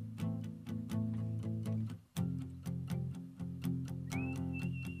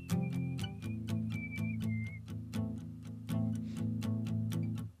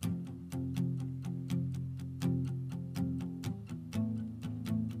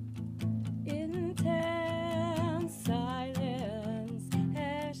 Intense silence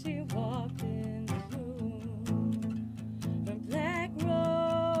as she walked in the room. Her black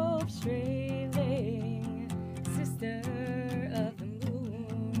robe trailing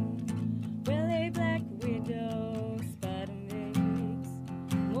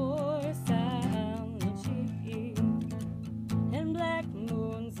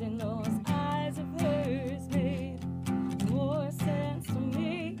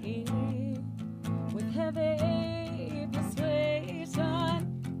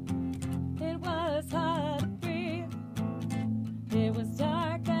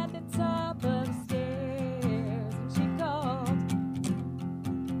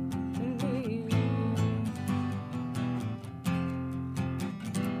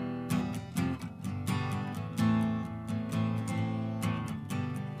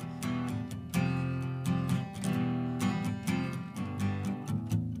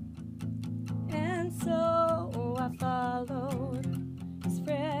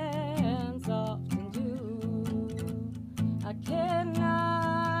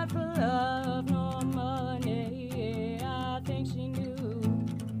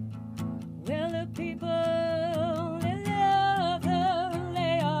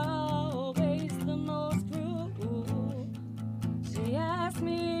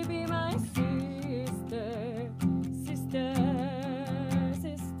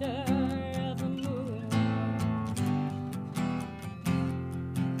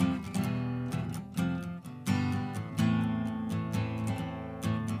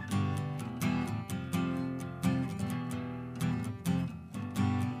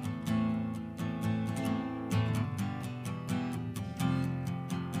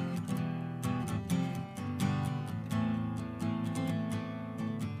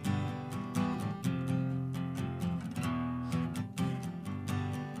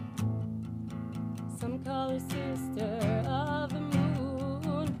or sister of the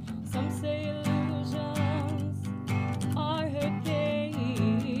moon. Some say illusions are her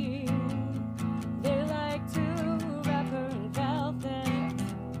game. They like to wrap her in velvet.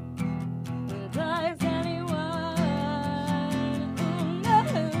 Does anyone know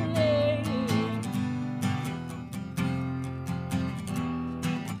her name?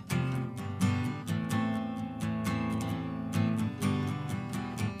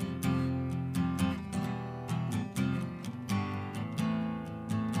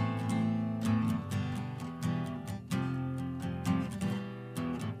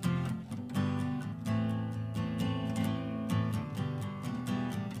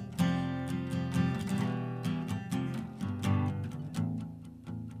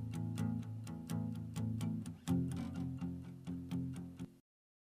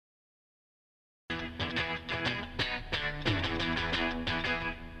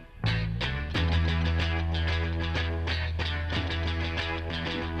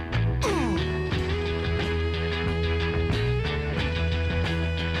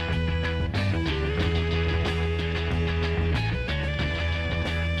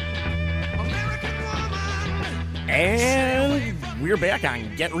 And we're back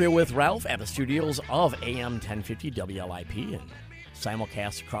on Get Real with Ralph at the studios of AM 1050 WLIP and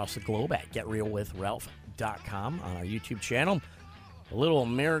simulcast across the globe at getrealwithralph.com on our YouTube channel. A Little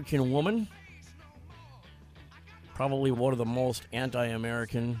American Woman, probably one of the most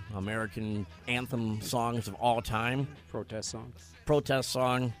anti-American American anthem songs of all time. Protest song. Protest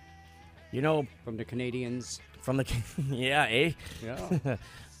song. You know, from the Canadians. From the yeah, eh? Yeah.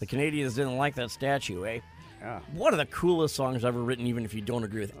 The Canadians didn't like that statue, eh? Yeah. One of the coolest songs ever written, even if you don't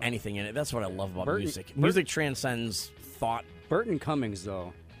agree with anything in it. That's what I love about music. Music transcends thought. Burton Cummings,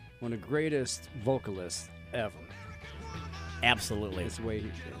 though, one of the greatest vocalists ever. Absolutely. It's way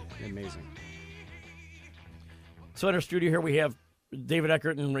amazing. So in our studio here we have David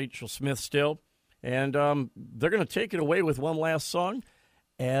Eckert and Rachel Smith still. And they're going to take it away with one last song.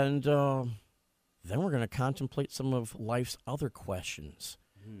 And then we're going to contemplate some of life's other questions.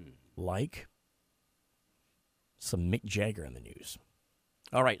 Like some Mick Jagger in the news.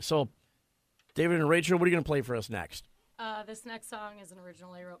 All right, so David and Rachel, what are you going to play for us next? This next song is an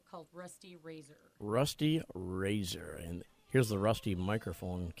original I wrote called Rusty Razor. Rusty Razor. And here's the rusty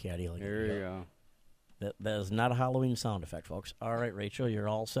microphone caddy. There you go. That is not a Halloween sound effect, folks. All right, Rachel, you're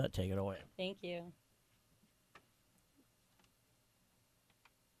all set. Take it away. Thank you.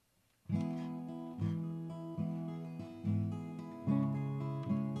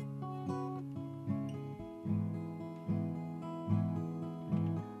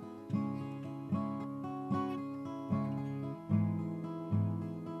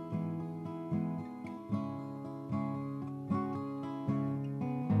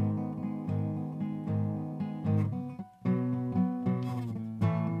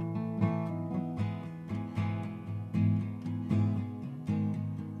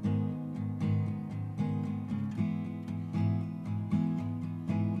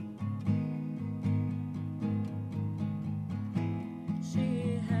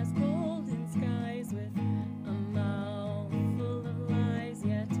 She has golden skies with a mouth full of lies,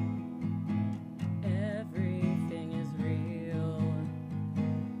 yet everything is real.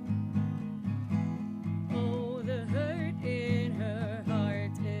 Oh, the hurt in her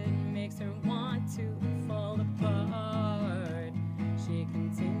heart, it makes her want to fall apart. She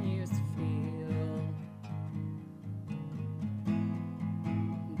continues to feel.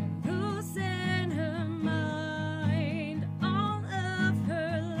 But loose in her mind, all of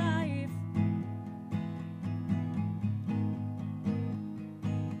her life.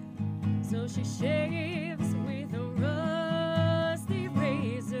 So she shaves with a rusty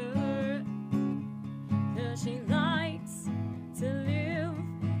razor, 'cause she likes to live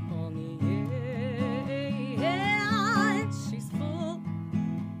on the edge. She's full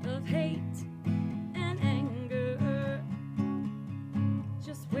of hate and anger,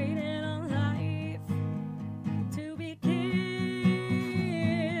 just waiting on life to begin.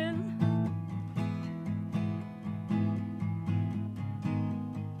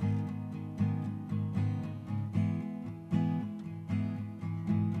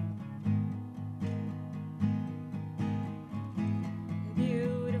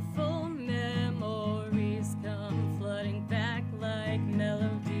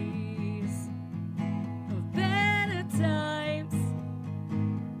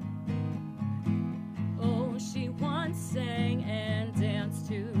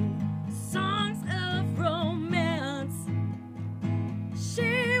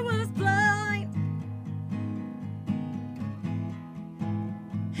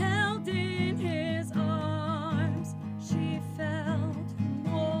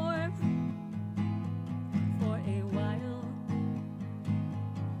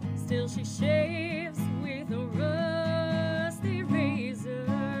 till she shaves with a rusty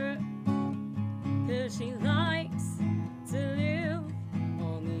razor. 'Cause she likes to live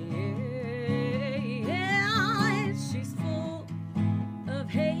on the edge. She's full of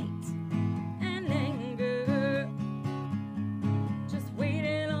hate and anger, just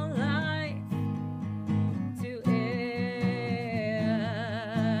waiting on life to end.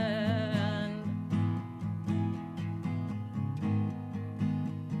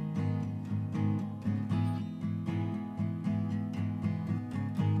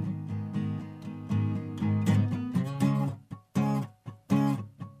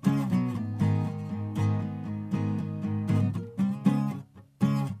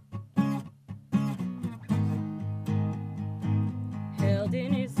 Held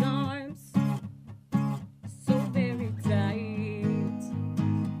in his arms, so very tight.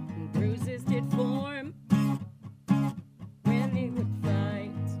 Bruises did form when they would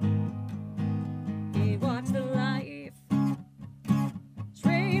fight. He watched the life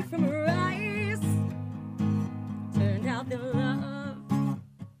straight from her eyes. Turned out that love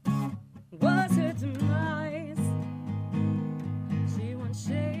was her demise. She once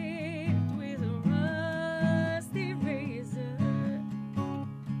shaved with a rusty razor.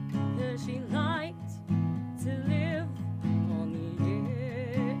 'Cause she liked to live on the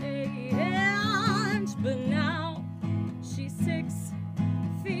edge. But now she's 6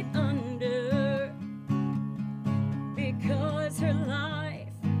 feet under, because her life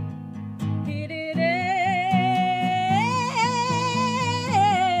hit it end.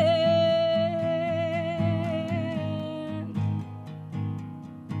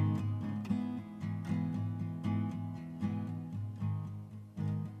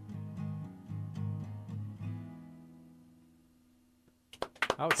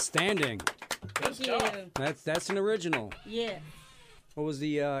 Outstanding. Thank you. That's an original. Yeah. What was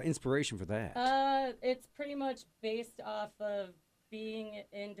the inspiration for that? It's pretty much based off of being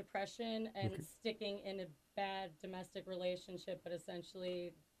in depression and sticking in a bad domestic relationship, but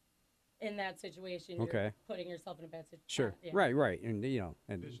essentially in that situation, you're putting yourself in a bad situation. Sure. Yeah. Right. And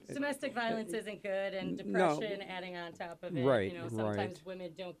and Domestic violence isn't good, and No. depression adding on top of it. Right, Sometimes right.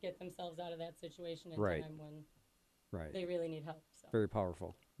 women don't get themselves out of that situation in Right. time when Right. they really need help. So Very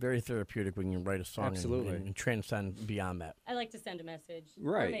powerful. Very therapeutic when you write a song Absolutely. and transcend beyond that. I like to send a message.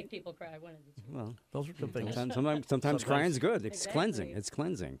 Right. Or make people cry. One of the two. Well, Those are good things. Sometimes crying's good. It's Exactly. cleansing. It's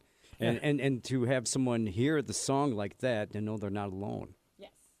cleansing. And to have someone hear the song like that and know they're not alone.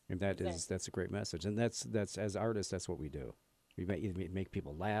 Yes. And that's a great message. And that's as artists, that's what we do. We make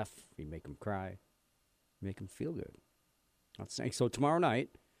people laugh. We make them cry. We make them feel good. Outstanding. So tomorrow night,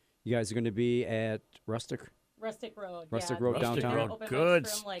 you guys are going to be at Rustic Road. Rustic yeah. Road They downtown. do open mics Good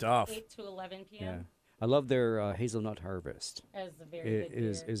from like stuff. 8 to 11 p.m. Yeah. I love their Hazelnut Harvest. As a very good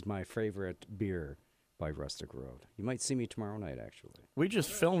beer. Is my favorite beer by Rustic Road. You might see me tomorrow night, actually. We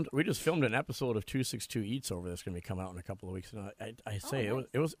just filmed an episode of 262 Eats Over that's going to be coming out in a couple of weeks, and I say nice.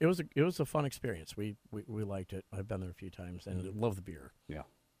 it was a fun experience. We liked it. I've been there a few times and love the beer. Yeah,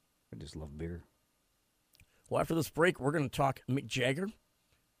 I just love beer. Well, after this break, we're going to talk Mick Jagger.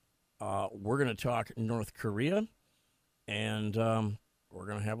 We're going to talk North Korea, and we're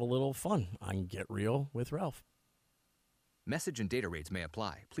going to have a little fun on Get Real with Ralph. Message and data rates may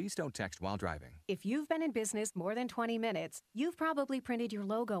apply. Please don't text while driving. If you've been in business more than 20 minutes, you've probably printed your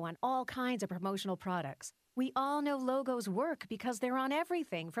logo on all kinds of promotional products. We all know logos work because they're on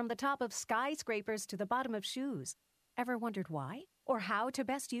everything from the top of skyscrapers to the bottom of shoes. Ever wondered why? Or how to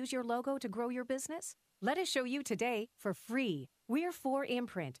best use your logo to grow your business? Let us show you today for free. We're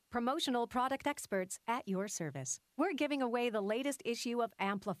 4imprint, promotional product experts at your service. We're giving away the latest issue of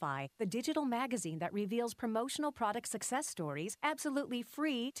Amplify, the digital magazine that reveals promotional product success stories absolutely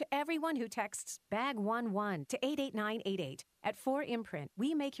free to everyone who texts BAG11 to 88988. At 4imprint,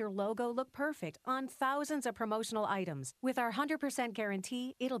 we make your logo look perfect on thousands of promotional items. With our 100%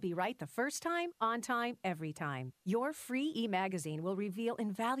 guarantee, it'll be right the first time, on time, every time. Your free e-magazine will reveal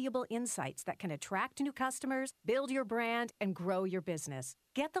invaluable insights that can attract new customers, build your brand, and grow your business.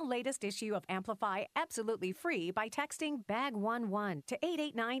 Get the latest issue of Amplify absolutely free by texting BAG11 to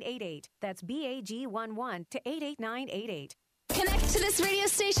 88988. That's BAG11 to 88988. Connect to this radio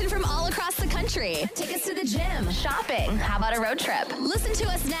station from all across the country. Take us to the gym, shopping. How about a road trip? Listen to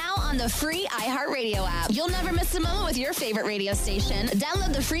us now on the free iHeartRadio app. You'll never miss a moment with your favorite radio station.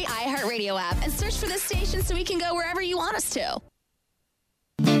 Download the free iHeartRadio app and search for this station so we can go wherever you want us to.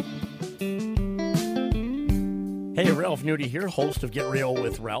 Hey, Ralph Nudie here, host of Get Real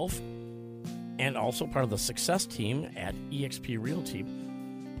with Ralph, and also part of the success team at eXp Realty.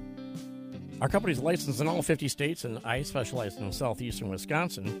 Our company's licensed in all 50 states, and I specialize in southeastern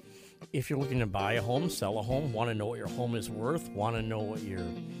Wisconsin. If you're looking to buy a home, sell a home, want to know what your home is worth, want to know what your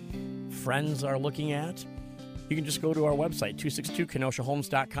friends are looking at, you can just go to our website,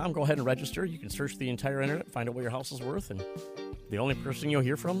 262kenoshahomes.com. Go ahead and register. You can search the entire internet, find out what your house is worth, and the only person you'll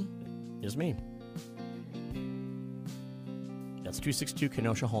hear from is me. That's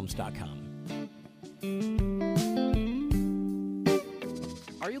 262kenoshahomes.com.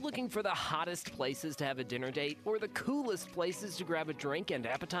 Are you looking for the hottest places to have a dinner date or the coolest places to grab a drink and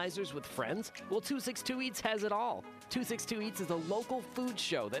appetizers with friends? Well, 262 Eats has it all. 262 Eats is a local food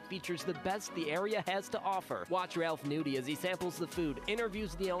show that features the best the area has to offer. Watch Ralph Nudie as he samples the food,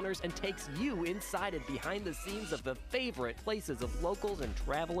 interviews the owners, and takes you inside and behind the scenes of the favorite places of locals and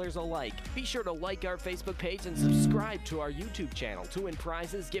travelers alike. Be sure to like our Facebook page and subscribe to our YouTube channel to win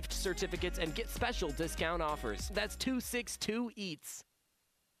prizes, gift certificates, and get special discount offers. That's 262 Eats.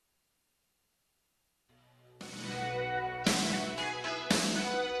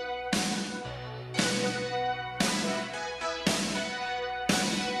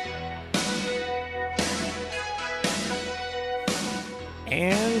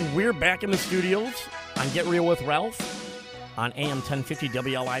 And we're back in the studios on Get Real with Ralph on AM 1050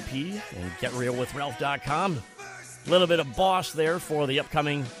 WLIP and GetRealWithRalph.com. A little bit of Boss there for the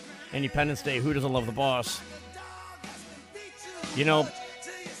upcoming Independence Day. Who doesn't love the Boss? You know,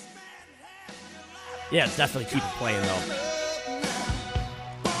 yeah, definitely keep it playing, though.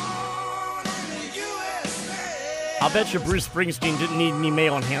 I'll bet you Bruce Springsteen didn't need any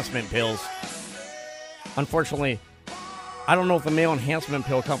male enhancement pills. Unfortunately, I don't know if the male enhancement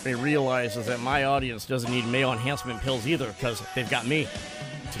pill company realizes that my audience doesn't need male enhancement pills either, because they've got me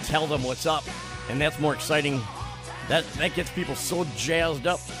to tell them what's up, and that's more exciting. That gets people so jazzed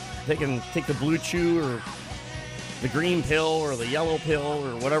up. They can take the blue chew or the green pill or the yellow pill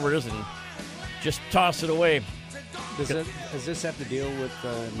or whatever it is and just toss it away. Does this have to deal with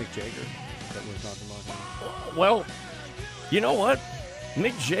Mick Jagger that we're talking about now? Well, you know what?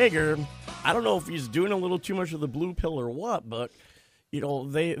 Mick Jagger, I don't know if he's doing a little too much of the blue pill or what, but, you know,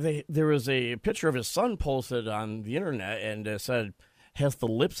 there was a picture of his son posted on the internet and it said, has the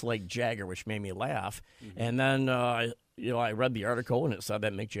lips like Jagger, which made me laugh. Mm-hmm. And then, I read the article and it said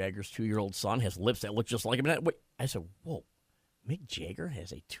that Mick Jagger's 2-year-old son has lips that look just like him. And I said, whoa. Mick Jagger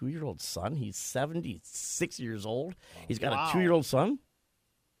has a 2-year-old son? He's 76 years old. He's got a 2-year-old son?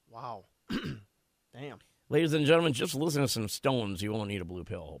 Wow. Damn. Ladies and gentlemen, just listen to some Stones. You won't need a blue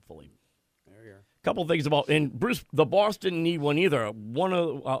pill, hopefully. There you are. Couple things about, and Bruce, the Boss didn't need one either. One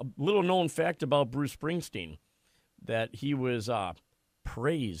little known fact about Bruce Springsteen, that he was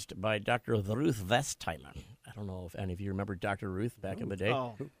praised by Dr. Ruth Westheimer. I don't know if any of you remember Dr. Ruth back in the day.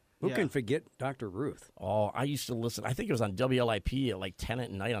 Oh. Who can forget Dr. Ruth? Oh, I used to listen. I think it was on WLIP at like 10 at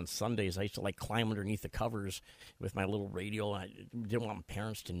night on Sundays. I used to like climb underneath the covers with my little radio. I didn't want my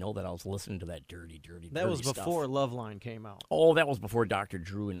parents to know that I was listening to that dirty That was stuff. before Loveline came out. Oh, that was before Dr.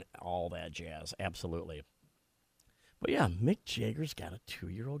 Drew and all that jazz. Absolutely. But yeah, Mick Jagger's got a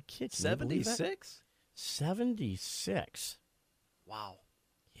 2-year-old kid. 76? 76. Wow.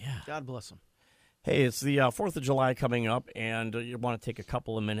 Yeah. God bless him. Hey, it's the 4th of July coming up, and you want to take a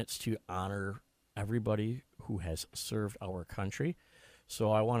couple of minutes to honor everybody who has served our country.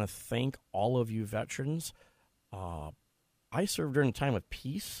 So I want to thank all of you veterans. I served during a time of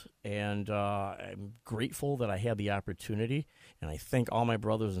peace, and I'm grateful that I had the opportunity, and I thank all my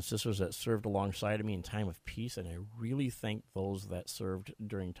brothers and sisters that served alongside of me in time of peace, and I really thank those that served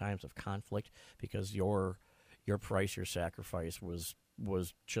during times of conflict, because your price, your sacrifice was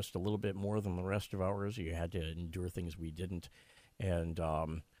just a little bit more than the rest of ours. You had to endure things we didn't. And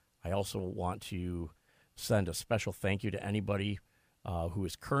I also want to send a special thank you to anybody who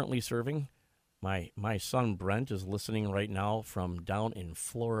is currently serving. My son Brent is listening right now from down in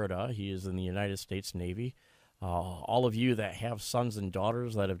Florida. He is in the United States Navy. All of you that have sons and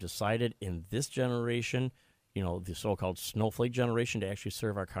daughters that have decided in this generation, you know, the so-called snowflake generation, to actually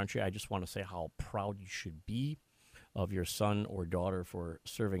serve our country, I just want to say how proud you should be of your son or daughter for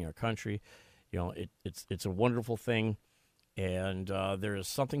serving our country. You know, it's a wonderful thing, and there is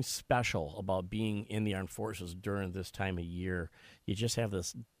something special about being in the armed forces during this time of year. You just have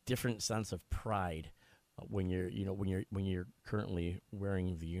this different sense of pride when you're currently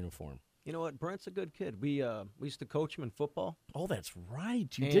wearing the uniform. You know what? Brent's a good kid. We used to coach him in football. Oh, that's right.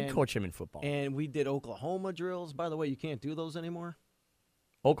 You did coach him in football. And we did Oklahoma drills. By the way, you can't do those anymore.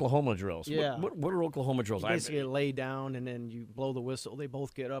 Oklahoma drills. Yeah. What are Oklahoma drills? You basically lay down and then you blow the whistle. They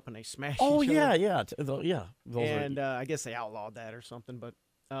both get up and they smash Oh, each yeah, other. yeah. And I guess they outlawed that or something. But,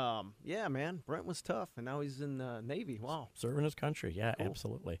 yeah, man, Brent was tough, and now he's in the Navy. Wow. Serving his country. Yeah, Cool.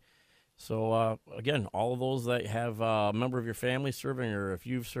 Absolutely. So, again, all of those that have a member of your family serving, or if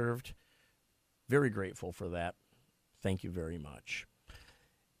you've served, very grateful for that. Thank you very much.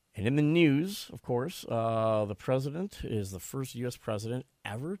 And in the news, of course, the president is the first U.S. president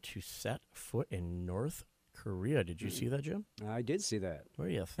ever to set foot in North Korea. Did you see that, Jim? I did see that. What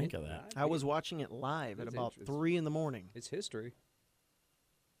do you think of that? I was watching it live at about 3 in the morning. It's history.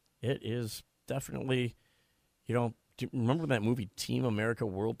 It is definitely, do you remember when that movie Team America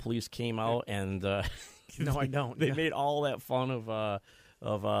World Police came out? And No, I don't. They made all that fun of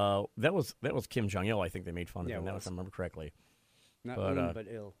that was Kim Jong-il. I think they made fun of him, if I remember correctly. Not Un, but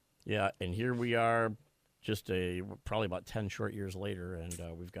ill. Yeah, and here we are, just probably about 10 short years later,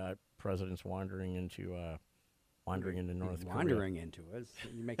 and we've got presidents wandering into North Korea. Wandering into it.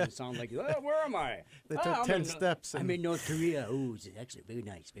 You make it sound like, oh, where am I? They took 10 steps. I'm in North Korea. Oh, it's actually very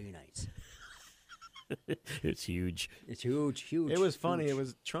nice, very nice. It's huge. It's huge. It was funny. It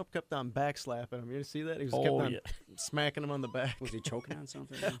was Trump kept on backslapping him. You see that? He was kept on smacking him on the back. Was he choking on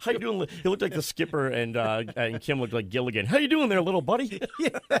something? How you doing? He looked like the skipper, and Kim looked like Gilligan. How you doing there, little buddy?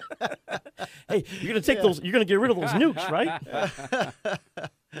 Hey, you're gonna take those. You're gonna get rid of those nukes, right?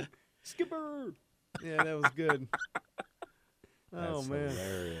 Skipper. Yeah, that was good. That's man,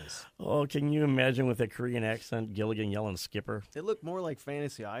 hilarious. Oh, can you imagine with a Korean accent, Gilligan yelling "skipper"? It looked more like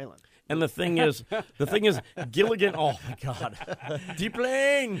Fantasy Island. And the thing is, Gilligan. Oh my God,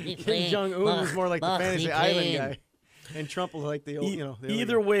 Deep-Lane. Kim Jong Un was more like the Fantasy Island guy, and Trump was like the old.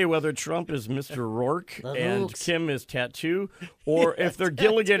 Either way, whether Trump is Mr. Rourke and Kim is Tattoo, or if they're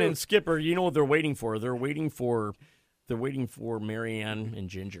Gilligan and Skipper, you know what they're waiting for? They're waiting for Marianne and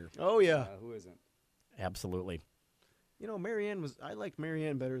Ginger. Oh yeah, who isn't? Absolutely. I liked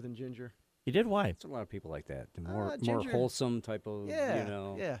Marianne better than Ginger. You did? Why? It's a lot of people like that. The more Ginger. wholesome type of,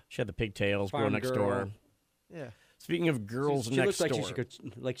 Yeah. She had the pigtails, girl Farm next girl. door. Yeah. Speaking of girls she next looks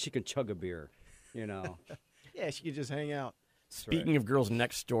door. like she could chug a beer, Yeah, she could just hang out. Speaking of girls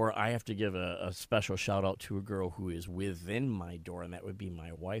next door, I have to give a special shout out to a girl who is within my door, and that would be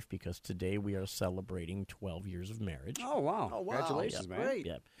my wife, because today we are celebrating 12 years of marriage. Oh, wow. Congratulations, Yep. man. Great.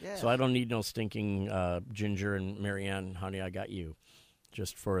 Yep. Yeah. So I don't need no stinking Ginger and Marianne, honey, I got you.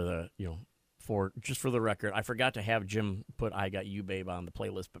 Just for the, just for the record. I forgot to have Jim put I Got You, Babe on the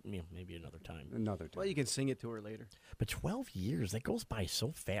playlist, but maybe another time. Well, you can sing it to her later. But 12 years, that goes by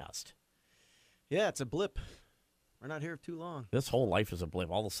so fast. Yeah, it's a blip. We're not here too long. This whole life is a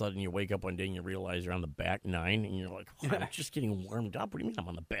blip. All of a sudden, you wake up one day and you realize you're on the back nine, and you're like, I'm just getting warmed up. What do you mean I'm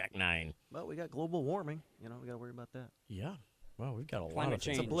on the back nine? Well, we got global warming. We got to worry about that. Yeah. Well, we've got a lot Climate of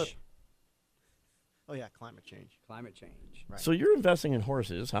change. It's a blip. Oh, yeah, climate change. Climate change. Right. So you're investing in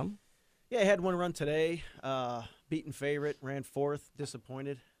horses, huh? Yeah, I had one run today. Beaten favorite, ran fourth,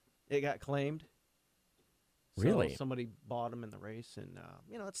 disappointed. It got claimed. Really? So somebody bought him in the race, and,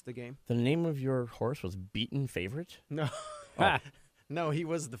 it's the game. The name of your horse was Beaten Favorite? No. No, he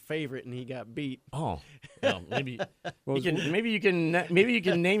was the favorite, and he got beat. Oh, well, maybe you can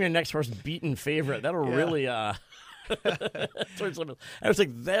name your next horse Beaten Favorite. That'll really I was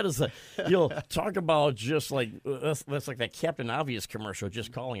like, that is talk about just like that's like that Captain Obvious commercial,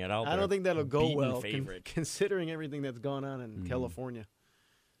 just calling it out. I don't think that'll go Beaten well, favorite. considering everything that's gone on in California.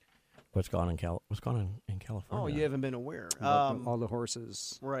 What's gone on in California? Oh, you haven't been aware. All the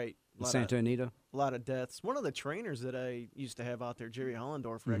horses. Right. Santa Anita. A lot of deaths. One of the trainers that I used to have out there, Jerry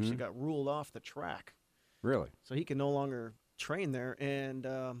Hollendorfer, actually got ruled off the track. Really? So he can no longer train there. And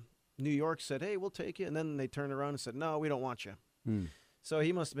New York said, hey, we'll take you. And then they turned around and said, no, we don't want you. So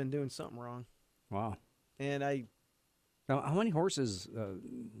he must have been doing something wrong. Wow. And Now, how many horses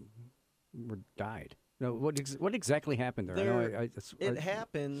died? No, what exactly happened there? It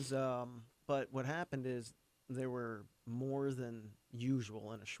happens, but what happened is there were more than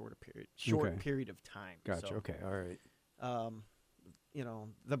usual in a short period of time. Gotcha. So, okay. All right.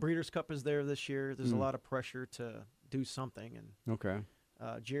 The Breeders' Cup is there this year. There's a lot of pressure to do something, and okay.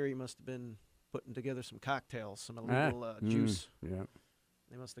 Jerry must have been putting together some cocktails, some illegal juice. Yeah.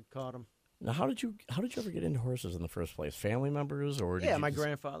 They must have caught him. Now, how did you ever get into horses in the first place? Family members, or my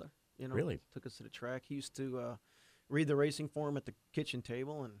grandfather. Really took us to the track. He used to read the racing form at the kitchen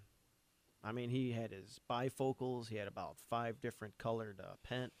table, and I mean, he had his bifocals. He had about 5 different colored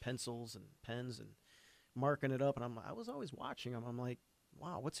pencils and pens, and marking it up. And I was always watching him. I'm like,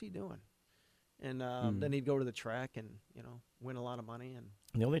 wow, what's he doing? And then he'd go to the track and win a lot of money. And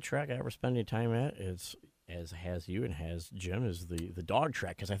the only track I ever spend any time at is as has you and has Jim, is the dog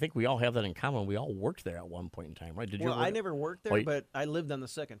track, because I think we all have that in common. We all worked there at one point in time, right? Did Well, you? I never worked there, but I lived on the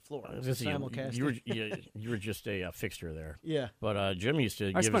second floor. I was gonna say, Simulcasting. you were just a fixture there. Yeah. But Jim used to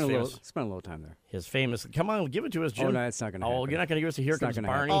I give spent his spent a little time there. His famous. Come on, give it to us, Jim. Oh, no, it's not going to happen. Oh, you're not going to give us a Here It's not Comes gonna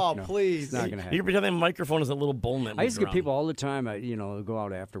Barney? happen. Oh, No, please. It's not going to You happen. can pretend that microphone is a little bull that I used to moves get people around. all the time, go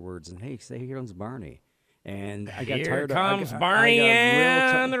out afterwards and, hey, say, here comes Barney. And I got Here tired comes of Barney I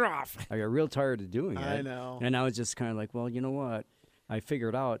got real and they're off. I got real tired of doing it. I know. And I was just kind of like, well, you know what? I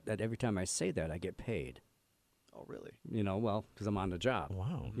figured out that every time I say that, I get paid. Oh, really? Because I'm on the job.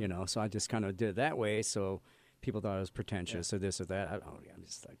 Wow. So I just kind of did it that way. So people thought I was pretentious or this or that. I'm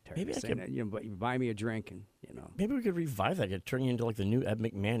just like tired Maybe of I saying could- that. But you buy me a drink and, Maybe we could revive that. Could turn you into like the new Ed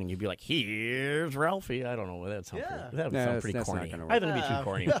McMahon, and you'd be like, "Here's Ralphie." I don't know. That sounds that would sound pretty that's corny. not gonna work. I think it'd be too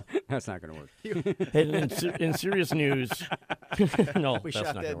corny. That's not going to work. And in serious news, no, We that's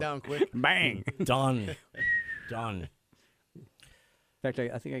shot not that gonna down work. quick. Bang, done. In fact,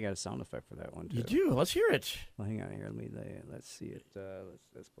 I think I got a sound effect for that one too. You do. Let's hear it. Well, hang on here. Let's see it.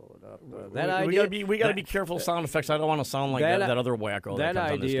 Let's pull it up. We gotta be careful with sound effects. I don't want to sound like that other wacko. That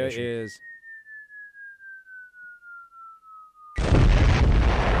comes on this idea station. is.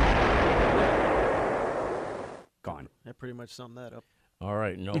 Gone. That pretty much summed that up. All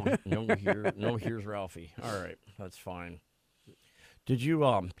right, no, here's Ralphie. All right, that's fine. Did you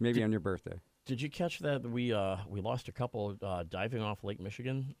maybe on your birthday? Did you catch that we lost a couple diving off Lake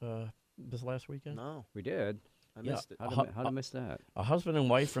Michigan this last weekend? No, we did. I missed it. How did I miss that? A husband and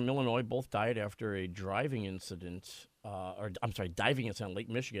wife from Illinois both died after a diving incident on Lake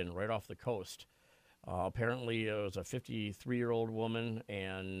Michigan right off the coast. Apparently, it was a 53-year-old woman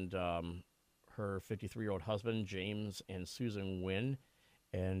and her 53-year-old husband, James and Susan Wynn,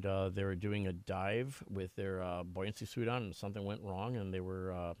 and they were doing a dive with their buoyancy suit on, and something went wrong, and they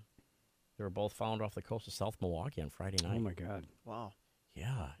were both found off the coast of South Milwaukee on Friday night. Oh my God! Wow.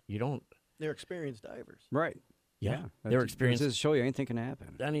 Yeah, you don't. They're experienced divers. Right. Yeah, they're experienced. Just show you anything can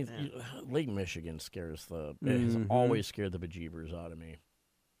happen. Lake Michigan scares has always scared the bejeebers out of me.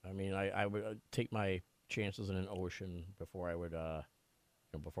 I mean, I would take my chances in an ocean before I would,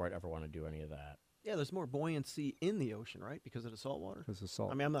 before I'd ever want to do any of that. Yeah, there's more buoyancy in the ocean, right? Because of the salt water? Because of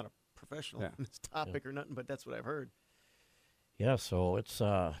salt. I mean, I'm not a professional in this topic or nothing, but that's what I've heard. Yeah, so it's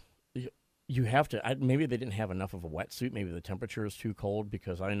you have to. Maybe they didn't have enough of a wetsuit. Maybe the temperature is too cold,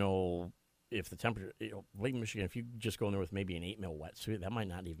 because I know if the temperature, Lake Michigan, if you just go in there with maybe an 8 mil wetsuit, that might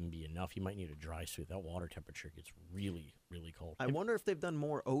not even be enough. You might need a dry suit. That water temperature gets really, really cold. I wonder if they've done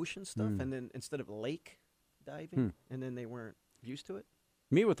more ocean stuff and then instead of lake diving, and then they weren't used to it.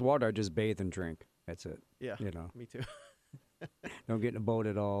 Me with water, I just bathe and drink. That's it. Yeah, me too. Don't get in a boat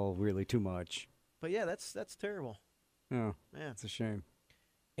at all, really too much. But yeah, that's terrible. Oh, man, it's a shame.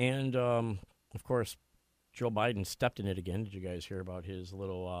 And of course, Joe Biden stepped in it again. Did you guys hear about his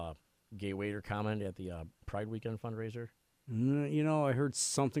little gay waiter comment at the Pride Weekend fundraiser? I heard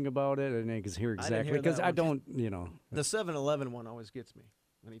something about it. I didn't hear exactly because I don't. The 7-Eleven one always gets me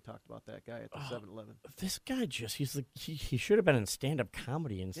when he talked about that guy at the 7-Eleven. This guy he should have been in stand-up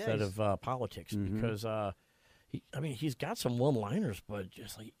comedy instead of politics, because he's got some one-liners, but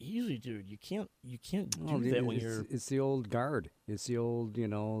just like easy, dude. You can't do that when you're. It's the old guard. It's the old,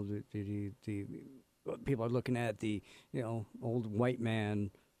 the people are looking at the old white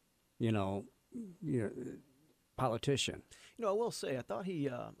man, politician. I will say, I thought he,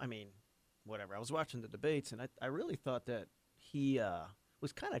 whatever. I was watching the debates, and I really thought that he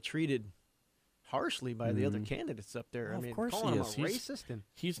was kind of treated harshly by the other candidates up there. Well, I mean, of course calling he him is. a racist, and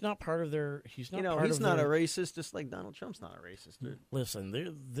he's not part of their. He's not. he's not a racist, just like Donald Trump's not a racist. Dude. Listen,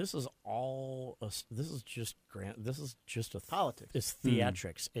 this is all. This is just This is just politics. It's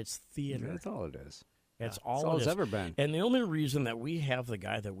theatrics. It's theater. That's all it is. That's Yeah. all That's all it it's is. ever been. And the only reason that we have the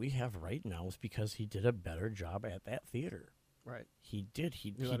guy that we have right now is because he did a better job at that theater. Right. He did.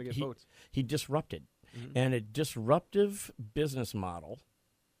 He knew how to get votes. He disrupted. Mhm. And a disruptive business model,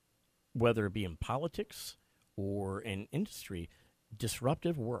 whether it be in politics or in industry,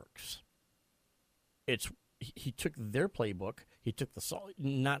 disruptive works. He took their playbook. He took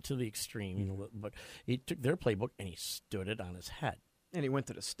not to the extreme, but he took their playbook and he stood it on his head. And he went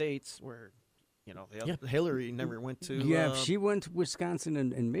to the states where, Hillary never went to. Yeah, if she went to Wisconsin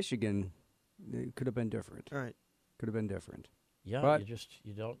and Michigan, it could have been different. Right. Could have been different. Yeah, but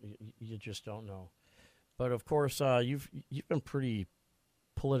you just don't know. But of course, you've been pretty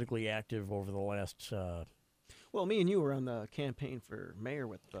politically active over the last. Well, me and you were on the campaign for mayor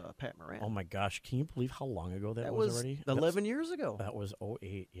with Pat Moran. Oh my gosh, can you believe how long ago that was already? 11 years ago. That was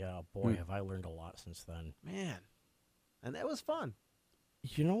 2008. Yeah, boy, have I learned a lot since then. Man, and that was fun.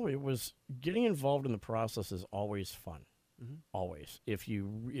 You know, it was getting involved in the process is always fun, always. If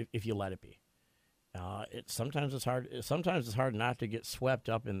you let it be, sometimes it's hard. Sometimes it's hard not to get swept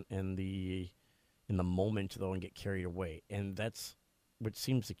up in the moment though and get carried away, and that's what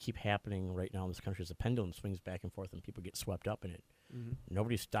seems to keep happening right now in this country. As the pendulum swings back and forth, and people get swept up in it.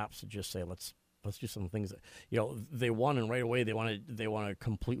 Nobody stops to just say, let's do some things that, they won, and right away they want to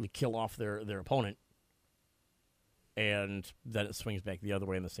completely kill off their opponent. And then it swings back the other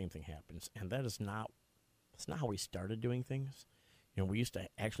way, and the same thing happens. And that's not how we started doing things. We used to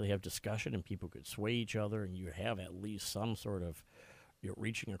actually have discussion, and people could sway each other, and you have at least some sort of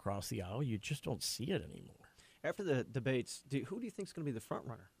reaching across the aisle. You just don't see it anymore. After the debates, who do you think is going to be the front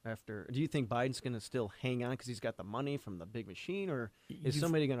runner? Do you think Biden's going to still hang on because he's got the money from the big machine, or is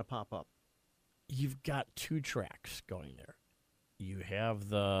somebody going to pop up? You've got two tracks going there. You have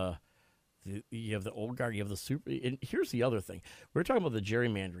the old guard, you have the super. And here's the other thing: we were talking about the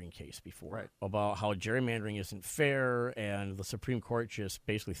gerrymandering case before, right? About how gerrymandering isn't fair, and the Supreme Court just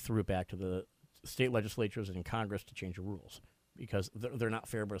basically threw it back to the state legislatures and Congress to change the rules because they're not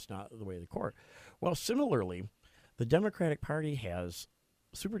fair, but it's not the way of the court. Well, similarly, the Democratic Party has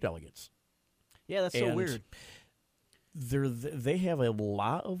superdelegates. Yeah, that's so weird. They have a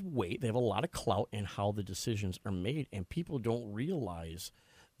lot of weight. They have a lot of clout in how the decisions are made, and people don't realize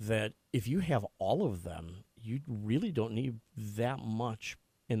that if you have all of them, you really don't need that much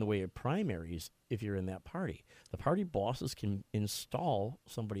in the way of primaries if you're in that party. The party bosses can install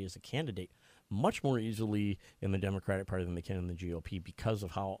somebody as a candidate much more easily in the Democratic Party than they can in the GOP because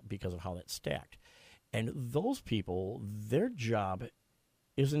of how that's stacked. And those people, their job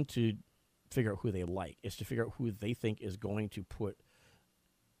isn't to figure out who they like. It's to figure out who they think is going to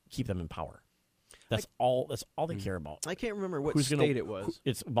keep them in power. That's all they care about. I can't remember what state it was.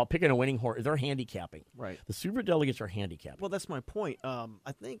 It's about picking a winning horse. They're handicapping. Right. The superdelegates are handicapping. Well, that's my point.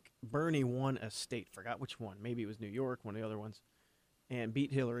 I think Bernie won a state. Forgot which one. Maybe it was New York, one of the other ones, and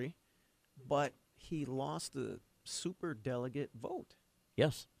beat Hillary. But he lost the superdelegate vote.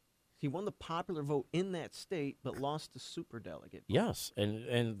 Yes. He won the popular vote in that state, but lost the superdelegate vote. Yes,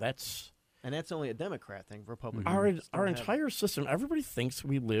 and that's... And that's only a Democrat thing. Republicans. Our entire system, everybody thinks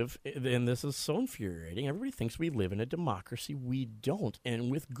we live, and this is so infuriating, everybody thinks we live in a democracy. We don't, and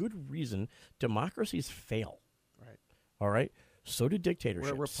with good reason. Democracies fail. Right. All right? So do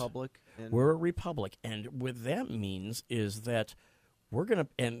dictatorships. We're a republic. We're a republic, and what that means is that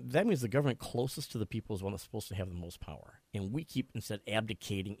that means the government closest to the people is one that's supposed to have the most power. And we keep instead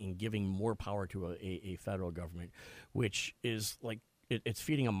abdicating and giving more power to a federal government, which is like, it's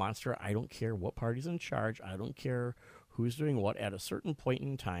feeding a monster. I don't care what party's in charge. I don't care who's doing what. At a certain point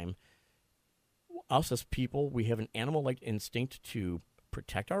in time, us as people, we have an animal-like instinct to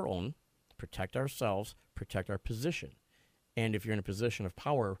protect our own, protect ourselves, protect our position. And if you're in a position of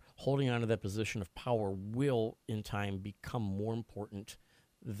power, holding on to that position of power will, in time, become more important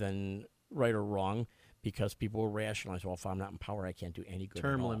than right or wrong because people will rationalize, well, if I'm not in power, I can't do any good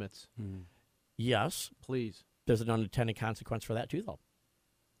Term at all. limits. Yes. Please. There's an unintended consequence for that, too, though.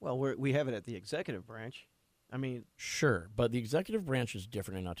 Well, we have it at the executive branch. I mean... Sure, but the executive branch is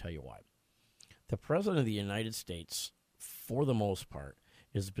different, and I'll tell you why. The President of the United States, for the most part,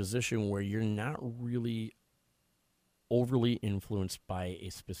 is a position where you're not really overly influenced by a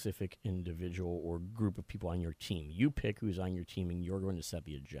specific individual or group of people on your team. You pick who's on your team, and you're going to set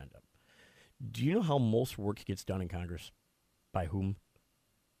the agenda. Do you know how most work gets done in Congress? By whom?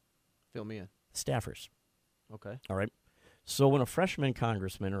 Fill me in. Staffers. Okay. All right. So when a freshman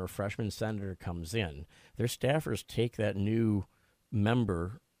congressman or a freshman senator comes in, their staffers take that new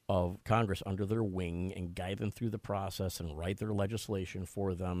member of Congress under their wing and guide them through the process and write their legislation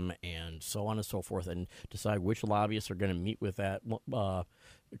for them and so on and so forth and decide which lobbyists are going to meet with that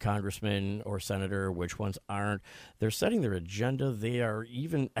congressman or senator, which ones aren't. They're setting their agenda.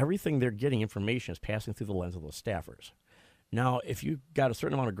 Everything they're getting information is passing through the lens of those staffers. Now, if you've got a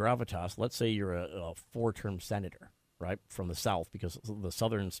certain amount of gravitas, let's say you're a four-term senator, right, from the South, because the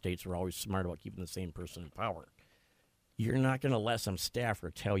southern states are always smart about keeping the same person in power. You're not going to let some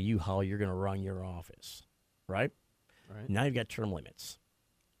staffer tell you how you're going to run your office, right? Right. Now you've got term limits.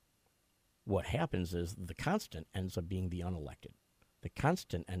 What happens is the constant ends up being the unelected. The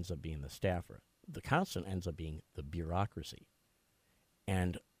constant ends up being the staffer. The constant ends up being the bureaucracy.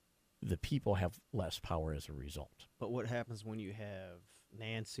 And the people have less power as a result. But what happens when you have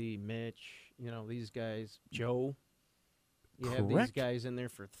Nancy, Mitch, these guys, Joe? You have these guys in there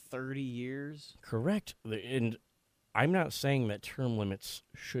for 30 years? Correct. And I'm not saying that term limits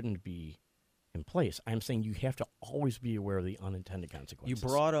shouldn't be in place. I'm saying you have to always be aware of the unintended consequences.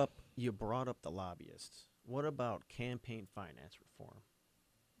 You brought up the lobbyists. What about campaign finance reform?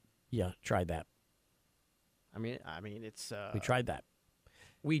 Yeah, tried that. I mean, it's. We tried that.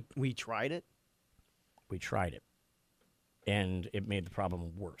 We tried it. We tried it, and it made the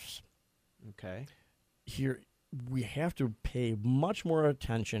problem worse. Okay. Here, we have to pay much more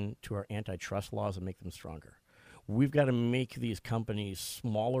attention to our antitrust laws and make them stronger. We've got to make these companies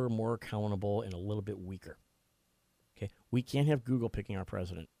smaller, more accountable, and a little bit weaker. Okay, we can't have Google picking our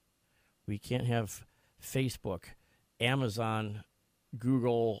president. We can't have Facebook, Amazon,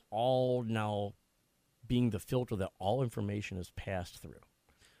 Google all now being the filter that all information is passed through.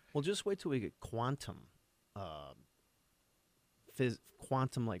 Well, just wait till we get quantum,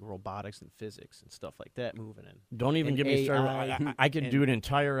 quantum like robotics and physics and stuff like that moving in. Don't even And get me started. AI I could and- do an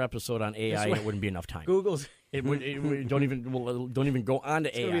entire episode on AI, and it wouldn't be enough time. Google's. It would don't even go on to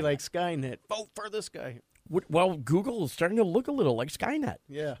It's AI. gonna be like Skynet. Vote for this guy. Well, Google is starting to look a little like Skynet.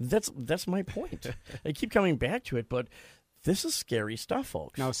 Yeah. That's my point. I keep coming back to it, but this is scary stuff,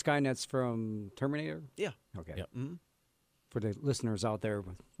 folks. Now, Skynet's from Terminator? Yeah. Okay. Yep. Mhm. For the listeners out there.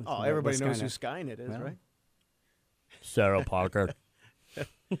 Oh, everybody knows who Skynet is, Well, right? Sarah Parker.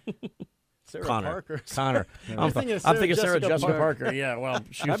 Sarah Connor. Parker. Connor. You're I'm thinking thinking Sarah Jessica Jessica Parker. Parker. Yeah, well,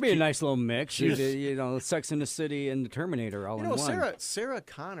 That'd be a nice little mix. she was- You know, Sex in the City and the Terminator all You in know, one. Sarah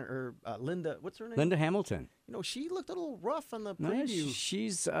Connor or Linda. What's her name? Linda Hamilton. You know, she looked a little rough on the No, preview.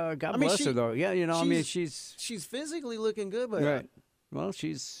 she's God I mean, bless her though. Yeah, you know, I mean, she's physically looking good, but right. Well,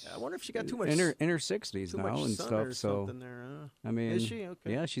 she's. I wonder if she got too much in her 60s too now much and sun stuff. or So something there, huh? I mean, Is she?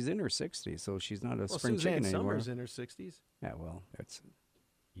 Okay. Yeah, she's in her 60s, so she's not a Well, spring Suzanne chicken anymore. Summers in her 60s. Yeah, well, that's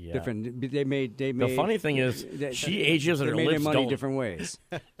Yeah. different. They made. The funny thing is, she ages and they her made lips their money don't. different ways.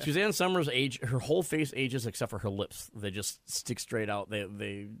 Suzanne Summers her whole face ages except for her lips. They just stick straight out.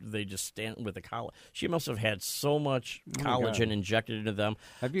 They just stand with the collagen. She must have had so much Oh my collagen God. injected into them.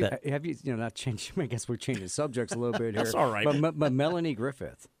 Have you not changed? I guess we're changing subjects a little bit here. That's all right. But Melanie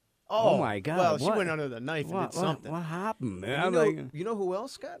Griffith. Oh, my God! Well, she what? went under the knife and What- did something. What happened, man? And I'm you, know, like- you know who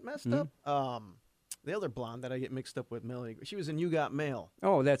else got messed up? The other blonde that I get mixed up with, Melanie. She was in You Got Mail.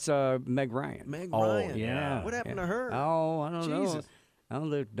 Oh, that's Meg Ryan. Meg oh, Ryan. Yeah. What happened to her? Oh, I don't know. Jesus. I don't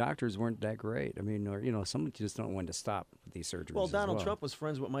know. The doctors weren't that great. I mean, or some just don't know when to stop with these surgeries. Well, as Donald Trump was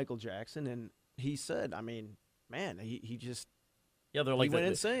friends with Michael Jackson, and he said, I mean, man, he just Yeah, they're like he went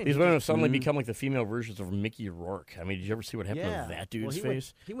insane. These He women have just- suddenly become like the female versions of Mickey Rourke. I mean, did you ever see what happened yeah. to that dude's well,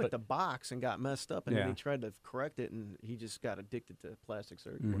 face? He went to box and got messed up, and Yeah. then he tried to correct it, and he just got addicted to plastic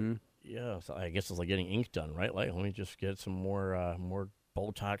surgery. Mm-hmm. Yeah, so I guess it's like getting ink done, right? Like, let me just get some more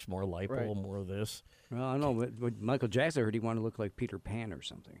Botox, more lipo, Right. more of this. Well, I don't know. With Michael Jackson, I heard he wanted to look like Peter Pan or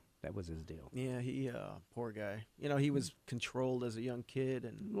something. That was his deal. Yeah, he poor guy. You know, he was controlled as a young kid,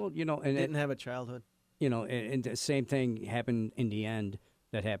 and Well, you know, and didn't have a childhood. You know, and the same thing happened in the end.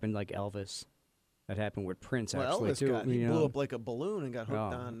 That happened like Elvis. That happened with Prince, Well, actually, Elvis too. got he you blew know. up like a balloon and got hooked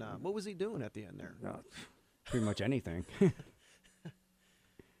Oh. on. What was he doing at the end there? Pretty much anything.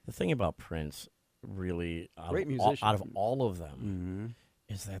 The thing about Prince, really, Great out musician. of all of them,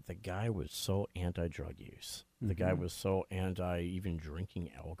 is that the guy was so anti-drug use. The guy was so anti even drinking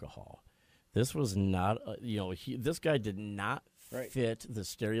alcohol. This was not, this guy did not Right. fit the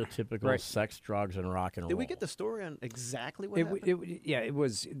stereotypical Right. sex, drugs, and rock and roll. Did we get the story on exactly what happened? It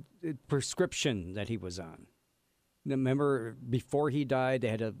was prescription that he was on. Remember, before he died, they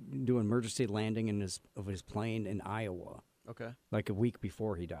had to do an emergency landing of his plane in Iowa. Okay. Like a week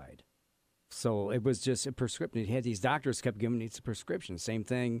before he died. So it was just a prescription. He had these doctors kept giving these prescriptions. Same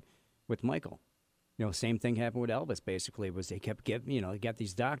thing with Michael. You know, same thing happened with Elvis. Basically, was they kept giving. You know, he got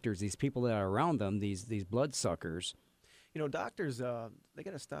these doctors, these people that are around them, these blood suckers. You know, doctors, they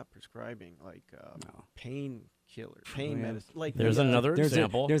got to stop prescribing like pain medicine. Like There's the, another there's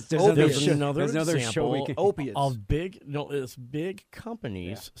example. there's another another show we example can- Opiates. of big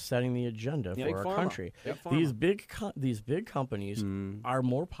companies setting the agenda Yeah. for Big our pharma. country. Big These big companies are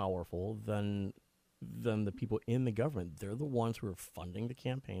more powerful than the people in the government. They're the ones who are funding the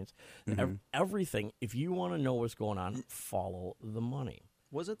campaigns. Everything. If you want to know what's going on, follow the money.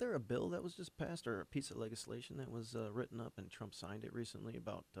 Wasn't there a bill that was just passed or a piece of legislation that was written up and Trump signed it recently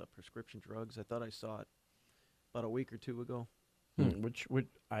about prescription drugs? I thought I saw it about a week or two ago. Which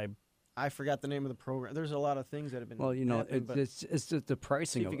I forgot the name of the program. There's a lot of things that have been. Well, you know, happening, but it's just the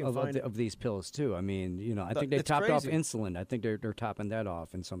pricing see if you can of find it. these pills too. I mean, you know, I think they it's topped off crazy. insulin. I think they're topping that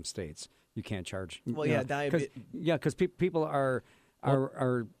off in some states. You can't charge. Well, you yeah, know, diabetes. because people are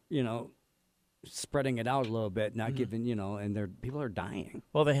you know spreading it out a little bit, not giving and people are dying.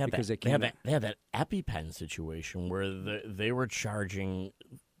 Well, they have because that. They have that EpiPen situation where they were charging.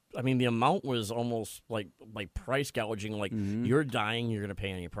 I mean, the amount was almost like price gouging. Like you're dying, you're going to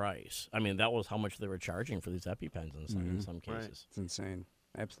pay any price. I mean, that was how much they were charging for these EpiPens in some cases. It's insane.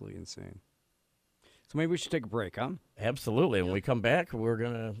 Absolutely insane. So maybe we should take a break, huh? Absolutely. When we come back, we're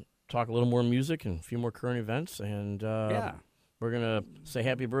going to talk a little more music and a few more current events, and we're going to say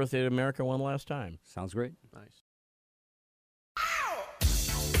happy birthday to America one last time. Sounds great. Nice.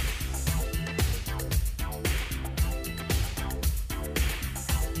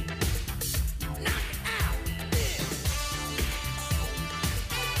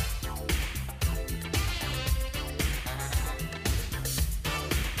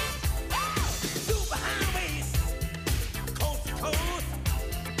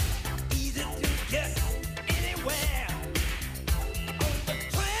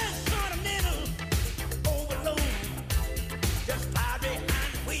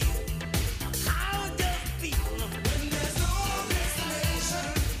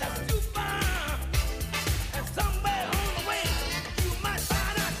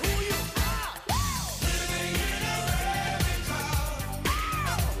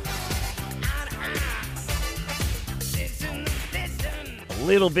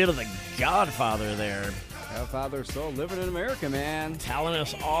 Little bit of the Godfather there. Godfather Soul, living in America, man. Telling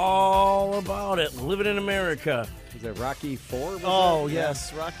us all about it. Living in America. Was that Rocky IV? Oh,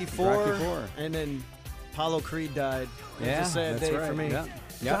 yes. Rocky IV. Rocky IV. And then Apollo Creed died. Yeah, it's a sad that's day right. for me. Yeah.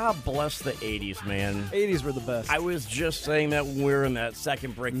 God bless the 80s, man. 80s were the best. I was just saying that when we were in that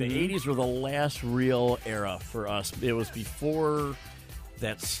second break. The 80s were the last real era for us. It was before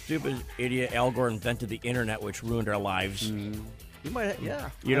that stupid idiot Al Gore invented the internet, which ruined our lives. You might,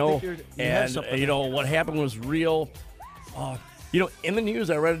 yeah. You I know, think you have and something you there. know what happened was real. In the news,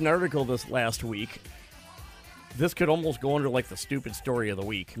 I read an article this last week. This could almost go under like the stupid story of the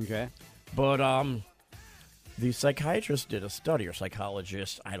week. Okay, but the psychiatrist did a study, or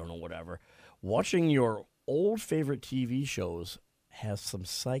psychologist, I don't know, whatever. Watching your old favorite TV shows has some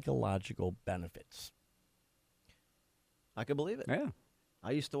psychological benefits. I could believe it. Yeah.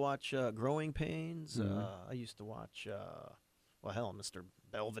 I used to watch Growing Pains. I used to watch, Mr.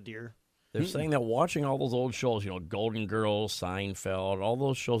 Belvedere. They're saying that watching all those old shows, Golden Girls, Seinfeld, all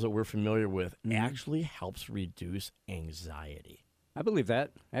those shows that we're familiar with, actually helps reduce anxiety. I believe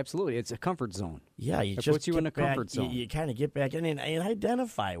that. Absolutely. It's a comfort zone. Yeah, It puts you in a comfort zone. You kind of get back in and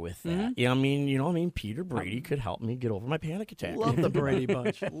identify with that. I mean, Peter Brady could help me get over my panic attack. Love the Brady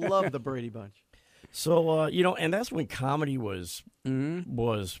Bunch. Love the Brady Bunch. So, and that's when comedy was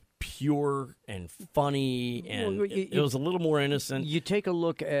pure and funny, and Well, it was a little more innocent. You take a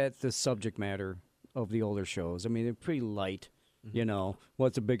look at the subject matter of the older shows. I mean, they're pretty light.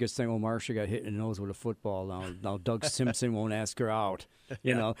 What's the biggest thing? Marcia got hit in the nose with a football. Now Doug Simpson won't ask her out,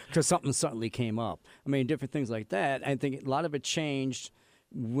 because something suddenly came up. I mean, different things like that. I think a lot of it changed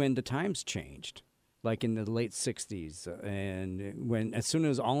when the times changed, like in the late 60s. And as soon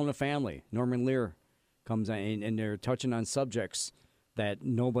as All in the Family, Norman Lear comes in, and they're touching on subjects that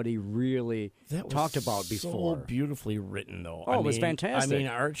nobody really talked about before. So beautifully written, though. Oh, it was fantastic. I mean,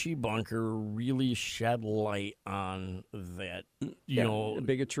 Archie Bunker really shed light on that,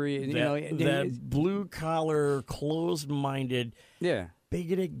 bigotry. That blue-collar, closed-minded,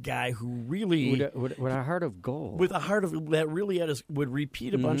 bigoted guy who really... With a heart of gold. With a heart of... That really would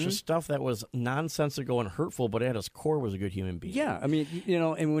repeat a bunch of stuff that was nonsensical and hurtful, but at his core was a good human being. Yeah, I mean,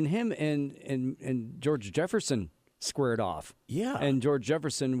 and when him and George Jefferson squared off. Yeah. And George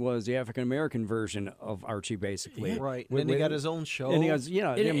Jefferson was the African-American version of Archie, basically. Yeah. Right. And then he got his own show. And he has,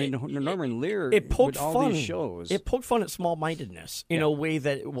 Norman Lear it poked with all fun. these shows. It poked fun at small-mindedness in a way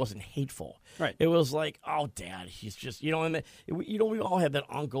that it wasn't hateful. Right. It was like, oh, Dad, he's just, we all have that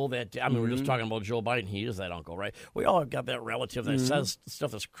uncle that, we're just talking about Joe Biden. He is that uncle, right? We all have got that relative that says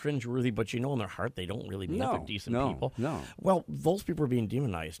stuff that's cringeworthy, but in their heart, they don't really mean it. They're decent people. No. Well, those people are being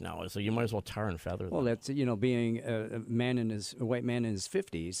demonized now, so you might as well tar and feather them. Well, that's, being a white man in his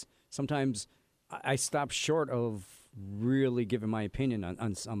 50s, sometimes I stop short of really giving my opinion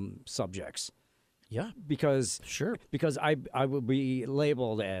on some subjects. Yeah. Because I will be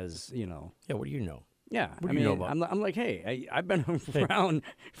labeled as, Yeah, what do you know? Yeah, what do you know about? I'm like, hey, I've been around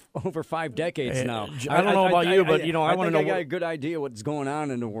over 5 decades now. I don't know about you, but I want to know. I got a good idea what's going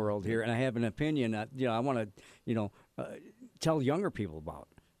on in the world here, and I have an opinion that I want to tell younger people about.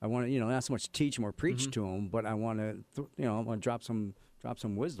 I want to not so much teach them or preach to them, but I want to I want to drop some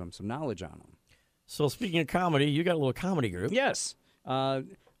wisdom, some knowledge on them. So speaking of comedy, you got a little comedy group. Yes.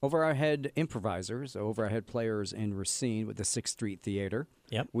 Over our head improvisers, over our head players in Racine with the 6th Street Theater.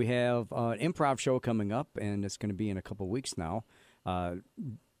 Yep. We have an improv show coming up, and it's going to be in a couple weeks now,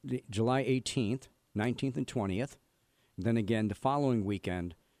 July 18th, 19th, and 20th. Then again, the following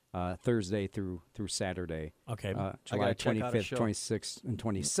weekend, Thursday through Saturday. Okay. July gotta check out a 25th, show. 26th, and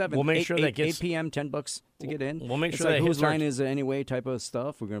 27th. We'll make sure that 8 gets- p.m., $10 to get in. We'll make It's sure like that Whose hits our- Line Is It Anyway type of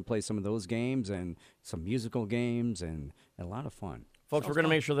stuff. We're going to play some of those games and some musical games and a lot of fun. Folks, we're going to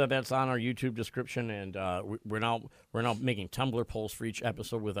make sure that that's on our YouTube description, and we're now making Tumblr posts for each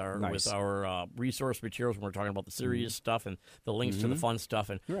episode with our Nice. resource materials when we're talking about the serious stuff and the links to the fun stuff.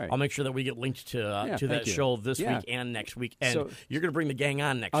 And Right. I'll make sure that we get linked to that thank you. show this Yeah. week and next week. And So- you're going to bring the gang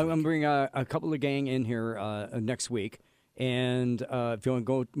on next week. I'm bringing a couple of gang in here next week. And if you want to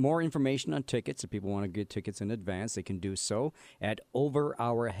go more information on tickets, if people want to get tickets in advance, they can do so at Over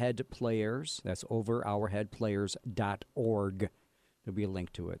Our Head Players. That's overourheadplayers.org. There'll be a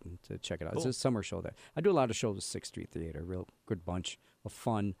link to it and to check it out. Cool. It's a summer show there. I do a lot of shows at 6th Street Theater, real good bunch of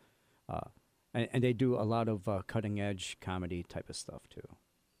fun. And they do a lot of cutting-edge comedy type of stuff, too.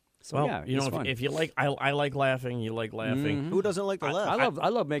 So, well, yeah, you know, it's fun. if you like, I like laughing. You like laughing. Who doesn't like to laugh? I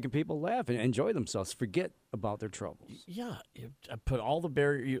love making people laugh and enjoy themselves, forget about their troubles. Yeah, I put all the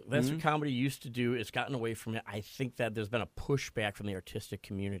barrier. That's what comedy used to do. It's gotten away from it. I think that there's been a pushback from the artistic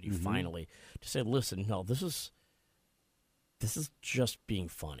community finally to say, listen, no, this is just being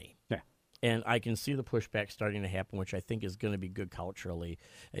funny. Yeah. And I can see the pushback starting to happen, which I think is going to be good culturally.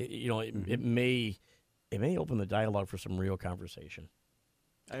 You know, it may open the dialogue for some real conversation.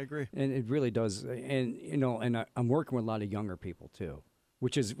 I agree. And it really does. And, you know, and I'm working with a lot of younger people, too,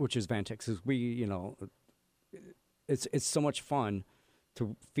 which is fantastic. 'Cause we, you know, it's so much fun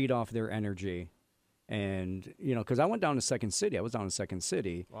to feed off their energy. And, you know, because I went down to Second City. I was down in Second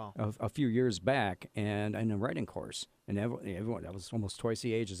City a few years back and in a writing course. And everyone, I was almost twice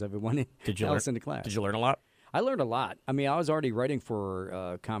the age as everyone else in the class. Did you learn a lot? I learned a lot. I mean, I was already writing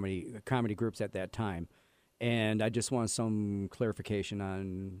for comedy groups at that time. And I just want some clarification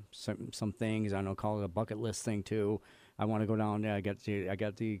on some things. I don't know, call it a bucket list thing too. I want to go down there. I got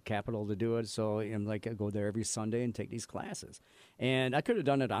the capital to do it, so I'm like I go there every Sunday and take these classes. And I could have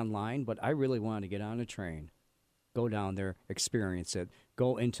done it online, but I really wanted to get on a train, go down there, experience it,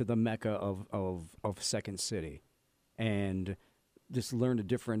 go into the mecca of Second City, and just learn the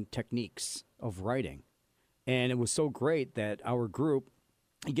different techniques of writing. And it was so great that our group.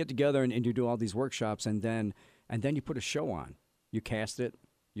 You get together and you do all these workshops, and then you put a show on. You cast it,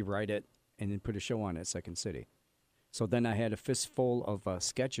 you write it, and then put a show on at Second City. So then I had a fistful of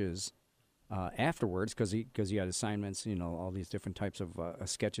sketches afterwards because you had assignments, you know, all these different types of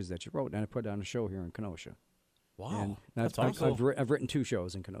sketches that you wrote, and I put on a show here in Kenosha. Wow, and that's I've, awesome. I've written 2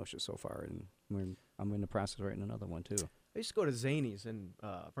 shows in Kenosha so far, and I'm in the process of writing another one too. I used to go to Zanies in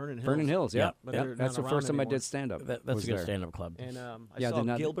Vernon Hills. Vernon Hills, yeah. But Yeah. they're That's not the first around time I anymore. did stand-up. That's was a good there. stand-up club. And I Yeah, saw they're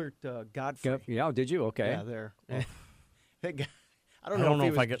not- Gilbert Godfrey. Yeah, oh, did you? Okay. Yeah, there. That guy- I I don't don't know know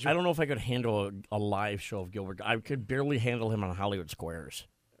if if I could. I don't know if I could handle a live show of Gilbert. I could barely handle him on Hollywood Squares.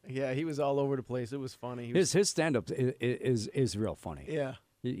 Yeah, he was all over the place. It was funny. He was, His stand-up is real funny. yeah.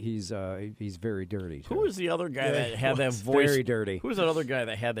 He's very dirty. Who too. was the other guy Yeah, that he had that was voice? very dirty. Who was that other guy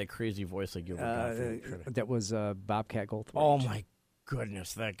that had that crazy voice like Gilbert Godfrey? That was Bobcat Goldthwait. Oh my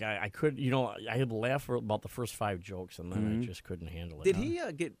goodness, that guy! I could, you know, I had laughed for about the first 5 jokes, and then I just couldn't handle it. Did he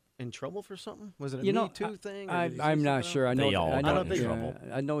get in trouble for something? Was it a You know, Me Too thing? or did he say I'm not something sure. I else? know. They all I got know. in trouble.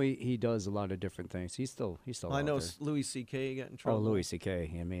 I know he does a lot of different things. He's still Well, I out know there. Louis C.K. got in Oh, trouble. Louis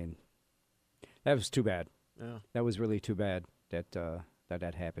C.K. I mean, that was too bad. Yeah. That was really too bad that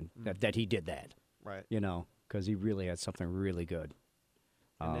that happened. That he did that. Right. You know, because he really had something really good.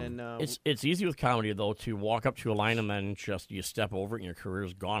 And then It's easy with comedy though to walk up to a line and then just you step over it and your career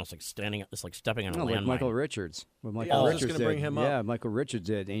is gone. It's like stepping on a like landmine. Michael Richards. What Michael Yeah, I was Richards just gonna bring did. him up. Yeah, Michael Richards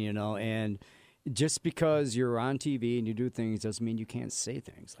did, and you know, and just because you're on TV and you do things doesn't mean you can't say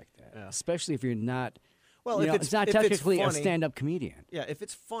things like that. Yeah. Especially if you're not. Well, you if know, it's not if it's technically a funny- stand-up comedian. Yeah, if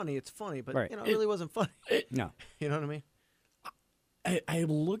it's funny, it's funny. But Right. you know, it really wasn't funny. No. You know what I mean? I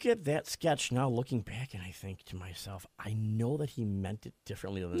look at that sketch now, looking back, and I think to myself, I know that he meant it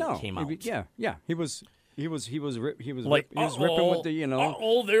differently than No. it came out. Yeah. He was ripping Like, with the, you know.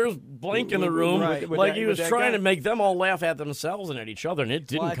 oh, there's blank in the room. Right. With Like that- he with was that trying guy. to make them all laugh at themselves and at each other, and it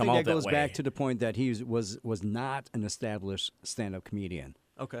didn't Well, I come think out that goes way. back to the point that he was not an established stand-up comedian.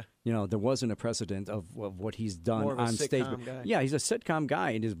 Okay. You know, there wasn't a precedent of what he's done More of a on stage. sitcom guy. Yeah, he's a sitcom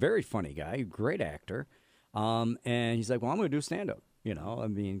guy, and he's a very funny guy, great actor. And he's like, well, I'm going to do stand-up. You know, I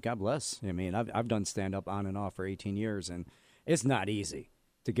mean, God bless. I mean, I've done stand-up on and off for 18 years, and it's not easy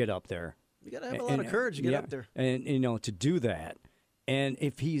to get up there. You got to have a lot of courage to get up there. And, you know, to do that. And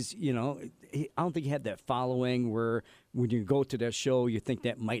if he's, you know, I don't think he had that following where when you go to that show, you think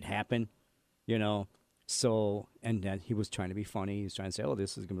that might happen, you know. So, and then he was trying to be funny. He was trying to say, oh,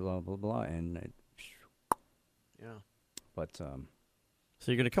 this is going to be blah, blah, blah. And, Yeah. but,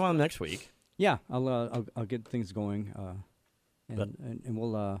 So you're going to come on next week. Yeah, I'll get things going, and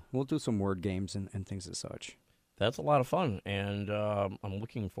we'll do some word games and things as such. That's a lot of fun, and I'm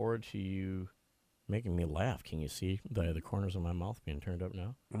looking forward to you making me laugh. Can you see the corners of my mouth being turned up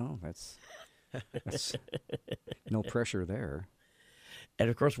now? Oh, that's no pressure there. And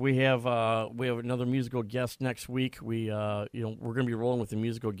of course, we have another musical guest next week. We're going to be rolling with the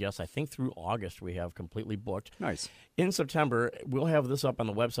musical guests. I think through August we have completely booked. Nice. In September, we'll have this up on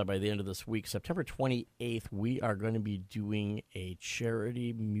the website by the end of this week. September 28th, we are going to be doing a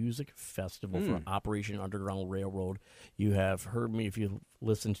charity music festival for Operation Underground Railroad. You have heard me, if you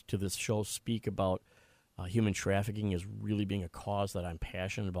listened to this show, speak about human trafficking as really being a cause that I'm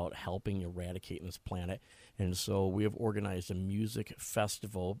passionate about helping eradicate in this planet. And so we have organized a music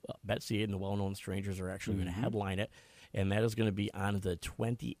festival. Betsy and the Well-Known Strangers are actually going to headline it. And that is going to be on the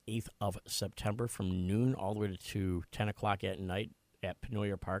 28th of September from noon all the way to 10 o'clock at night at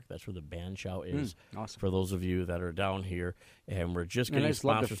Panoyer Park. That's where the band show is. Awesome. For those of you that are down here. And we're just getting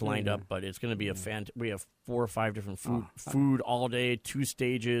sponsors lined up, but it's going to be we have 4 or 5 different food all day, 2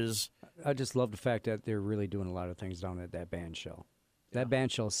 stages. I just love the fact that they're really doing a lot of things down at that band shell. That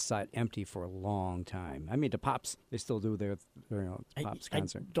band shell sat empty for a long time. I mean, the Pops, they still do their Pops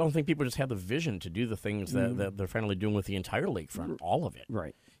concert. I don't think people just have the vision to do the things that they're finally doing with the entire lakefront, all of it.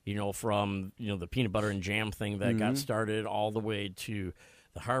 Right. From the peanut butter and jam thing that got started all the way to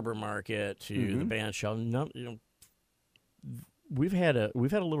the Harbor Market to the band shell. We've had a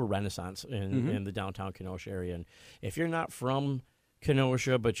little renaissance in the downtown Kenosha area, and if you're not from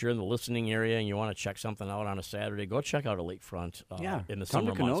Kenosha, but you're in the listening area and you want to check something out on a Saturday, go check out a lakefront in the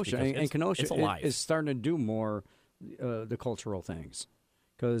summer months. And Kenosha it's alive. is starting to do more the cultural things.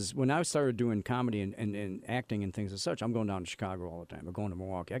 Because when I started doing comedy and acting and things as such, I'm going down to Chicago all the time. I'm going to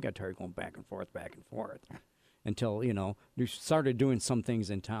Milwaukee. I got tired of going back and forth, until, we started doing some things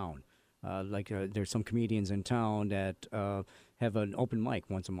in town. There's some comedians in town that have an open mic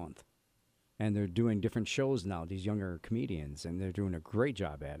once a month. And they're doing different shows now, these younger comedians, and they're doing a great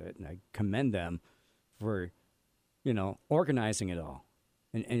job at it. And I commend them for, organizing it all.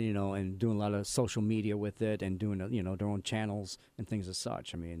 And doing a lot of social media with it and doing, their own channels and things as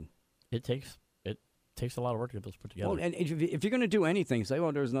such. I mean, it takes a lot of work to get those put together. Well, and if you're going to do anything, say,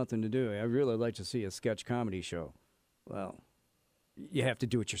 there's nothing to do. I really like to see a sketch comedy show. Well, you have to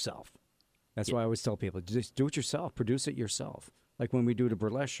do it yourself. That's why I always tell people, just do it yourself. Produce it yourself. Like when we do the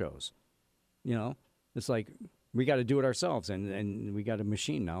burlesque shows. It's like we got to do it ourselves, and we got a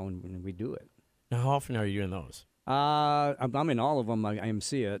machine now, and we do it. Now, how often are you doing those? I'm in all of them. I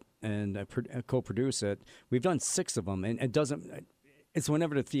MC it, and I co-produce it. We've done 6 of them, and it's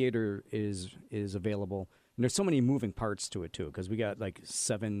whenever the theater is available. And there's so many moving parts to it, too, because we got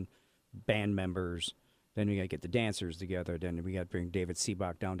 7 band members. Then we got to get the dancers together. Then we got to bring David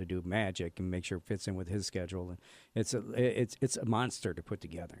Seabach down to do magic and make sure it fits in with his schedule. And it's a monster to put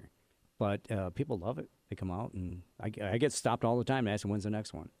together. But people love it. They come out, and I get stopped all the time and ask them, when's the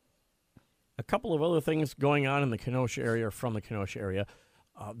next one? A couple of other things going on in the Kenosha area, or from the Kenosha area.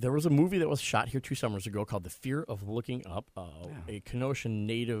 There was a movie that was shot here 2 summers ago called The Fear of Looking Up. A Kenosha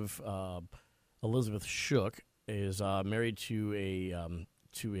native, Elizabeth Shook, is married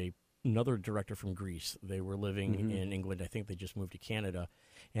to another director from Greece. They were living in England. I think they just moved to Canada,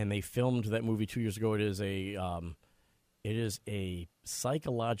 and they filmed that movie 2 years ago. It is a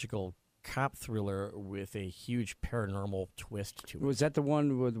psychological cop thriller with a huge paranormal twist to it. Was that the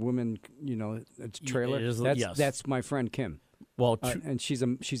one with women, trailer? Yes. That's my friend Kim. Well, and she's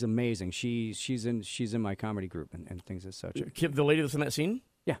amazing. She's in my comedy group and things as such. Kim, the lady that's in that scene?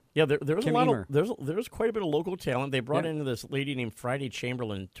 Yeah. Yeah, there was Kim a lot Emer. of there's quite a bit of local talent. They brought in this lady named Friday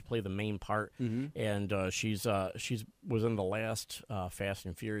Chamberlain to play the main part, and she's was in the last Fast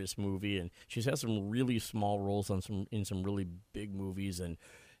and Furious movie, and she's had some really small roles in some really big movies, and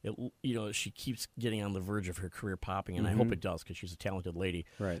she keeps getting on the verge of her career popping, and I hope it does because she's a talented lady.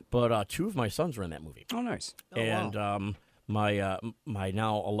 Right. But 2 of my sons are in that movie. Oh, nice. And wow. My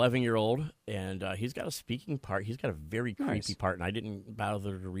now 11-year-old, and he's got a speaking part. He's got a very creepy part, and I didn't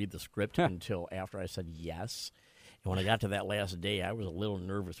bother to read the script until after I said yes. And when I got to that last day, I was a little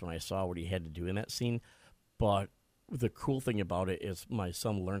nervous when I saw what he had to do in that scene. But the cool thing about it is my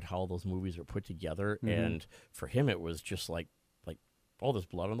son learned how those movies are put together, and for him it was just like, oh, there's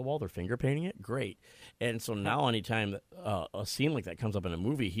blood on the wall, they're finger painting it? Great. And so now anytime a scene like that comes up in a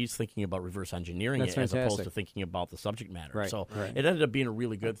movie, he's thinking about reverse engineering it as opposed to thinking about the subject matter. Right, so right. it ended up being a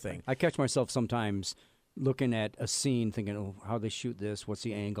really good thing. I catch myself sometimes looking at a scene thinking, oh, how they shoot this, what's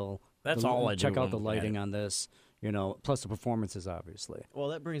the angle? That's all I do. Check out the lighting on this, plus the performances, obviously. Well,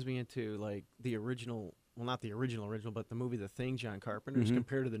 that brings me into, the original well, not the original, but the movie The Thing, John Carpenter's, Mhm.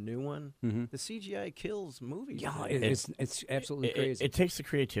 compared to the new one, Mhm. the CGI kills movies. Yeah, today. it's absolutely crazy. It takes the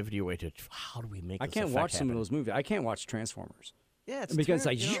creativity away to how do we make I this can't effect watch some of happen? those movies. I can't watch Transformers. Yeah, it's because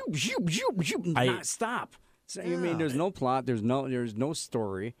terri- it's you know- like zoop, not stop. So, I mean, there's no plot. There's no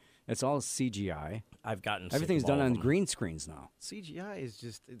story. It's all CGI. I've gotten sick everything's of done all of on them. green screens now. CGI is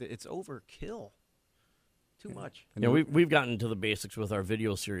just, it's overkill. Too much. Yeah, we've gotten to the basics with our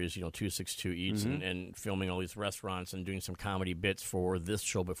video series, 262 Eats, Mhm. and filming all these restaurants and doing some comedy bits for this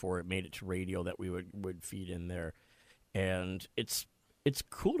show before it made it to radio that we would feed in there. And it's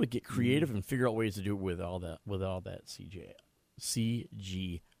cool to get creative and figure out ways to do it with all that CGI.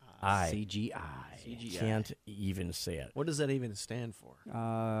 CGI. Can't even say it. What does that even stand for?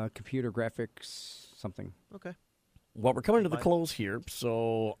 Computer graphics, something. Okay. Well, we're coming to the close here,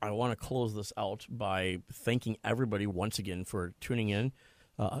 so I want to close this out by thanking everybody once again for tuning in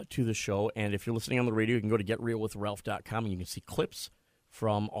to the show. And if you're listening on the radio, you can go to GetRealWithRalph.com and you can see clips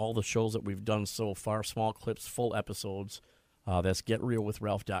from all the shows that we've done so far, small clips, full episodes. That's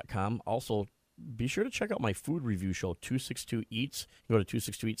GetRealWithRalph.com. Also, be sure to check out my food review show, 262 Eats. You go to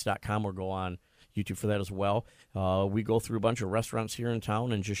 262eats.com or go on YouTube for that as well. We go through a bunch of restaurants here in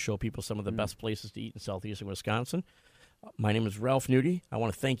town and just show people some of the best places to eat in southeastern Wisconsin. My name is Ralph Nudie. I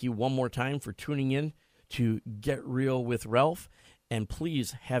want to thank you one more time for tuning in to Get Real with Ralph, and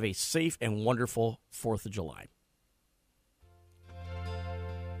please have a safe and wonderful 4th of July.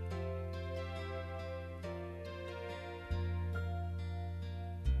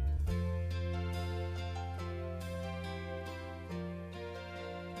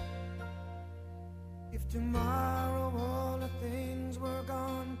 If tomorrow all the things were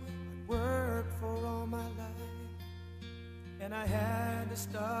gone I'd worked for all my life, and I had to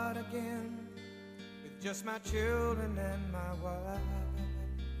start again with just my children and my wife,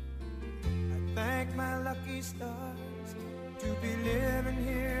 I thank my lucky stars to be living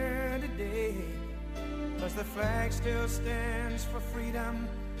here today, 'cause the flag still stands for freedom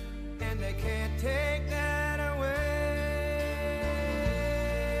and they can't take that away.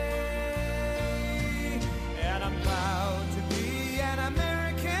 And I'm proud to be an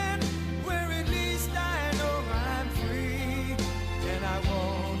American, where at least I know I'm free. And I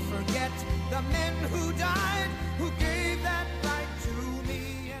won't forget the men who died, who gave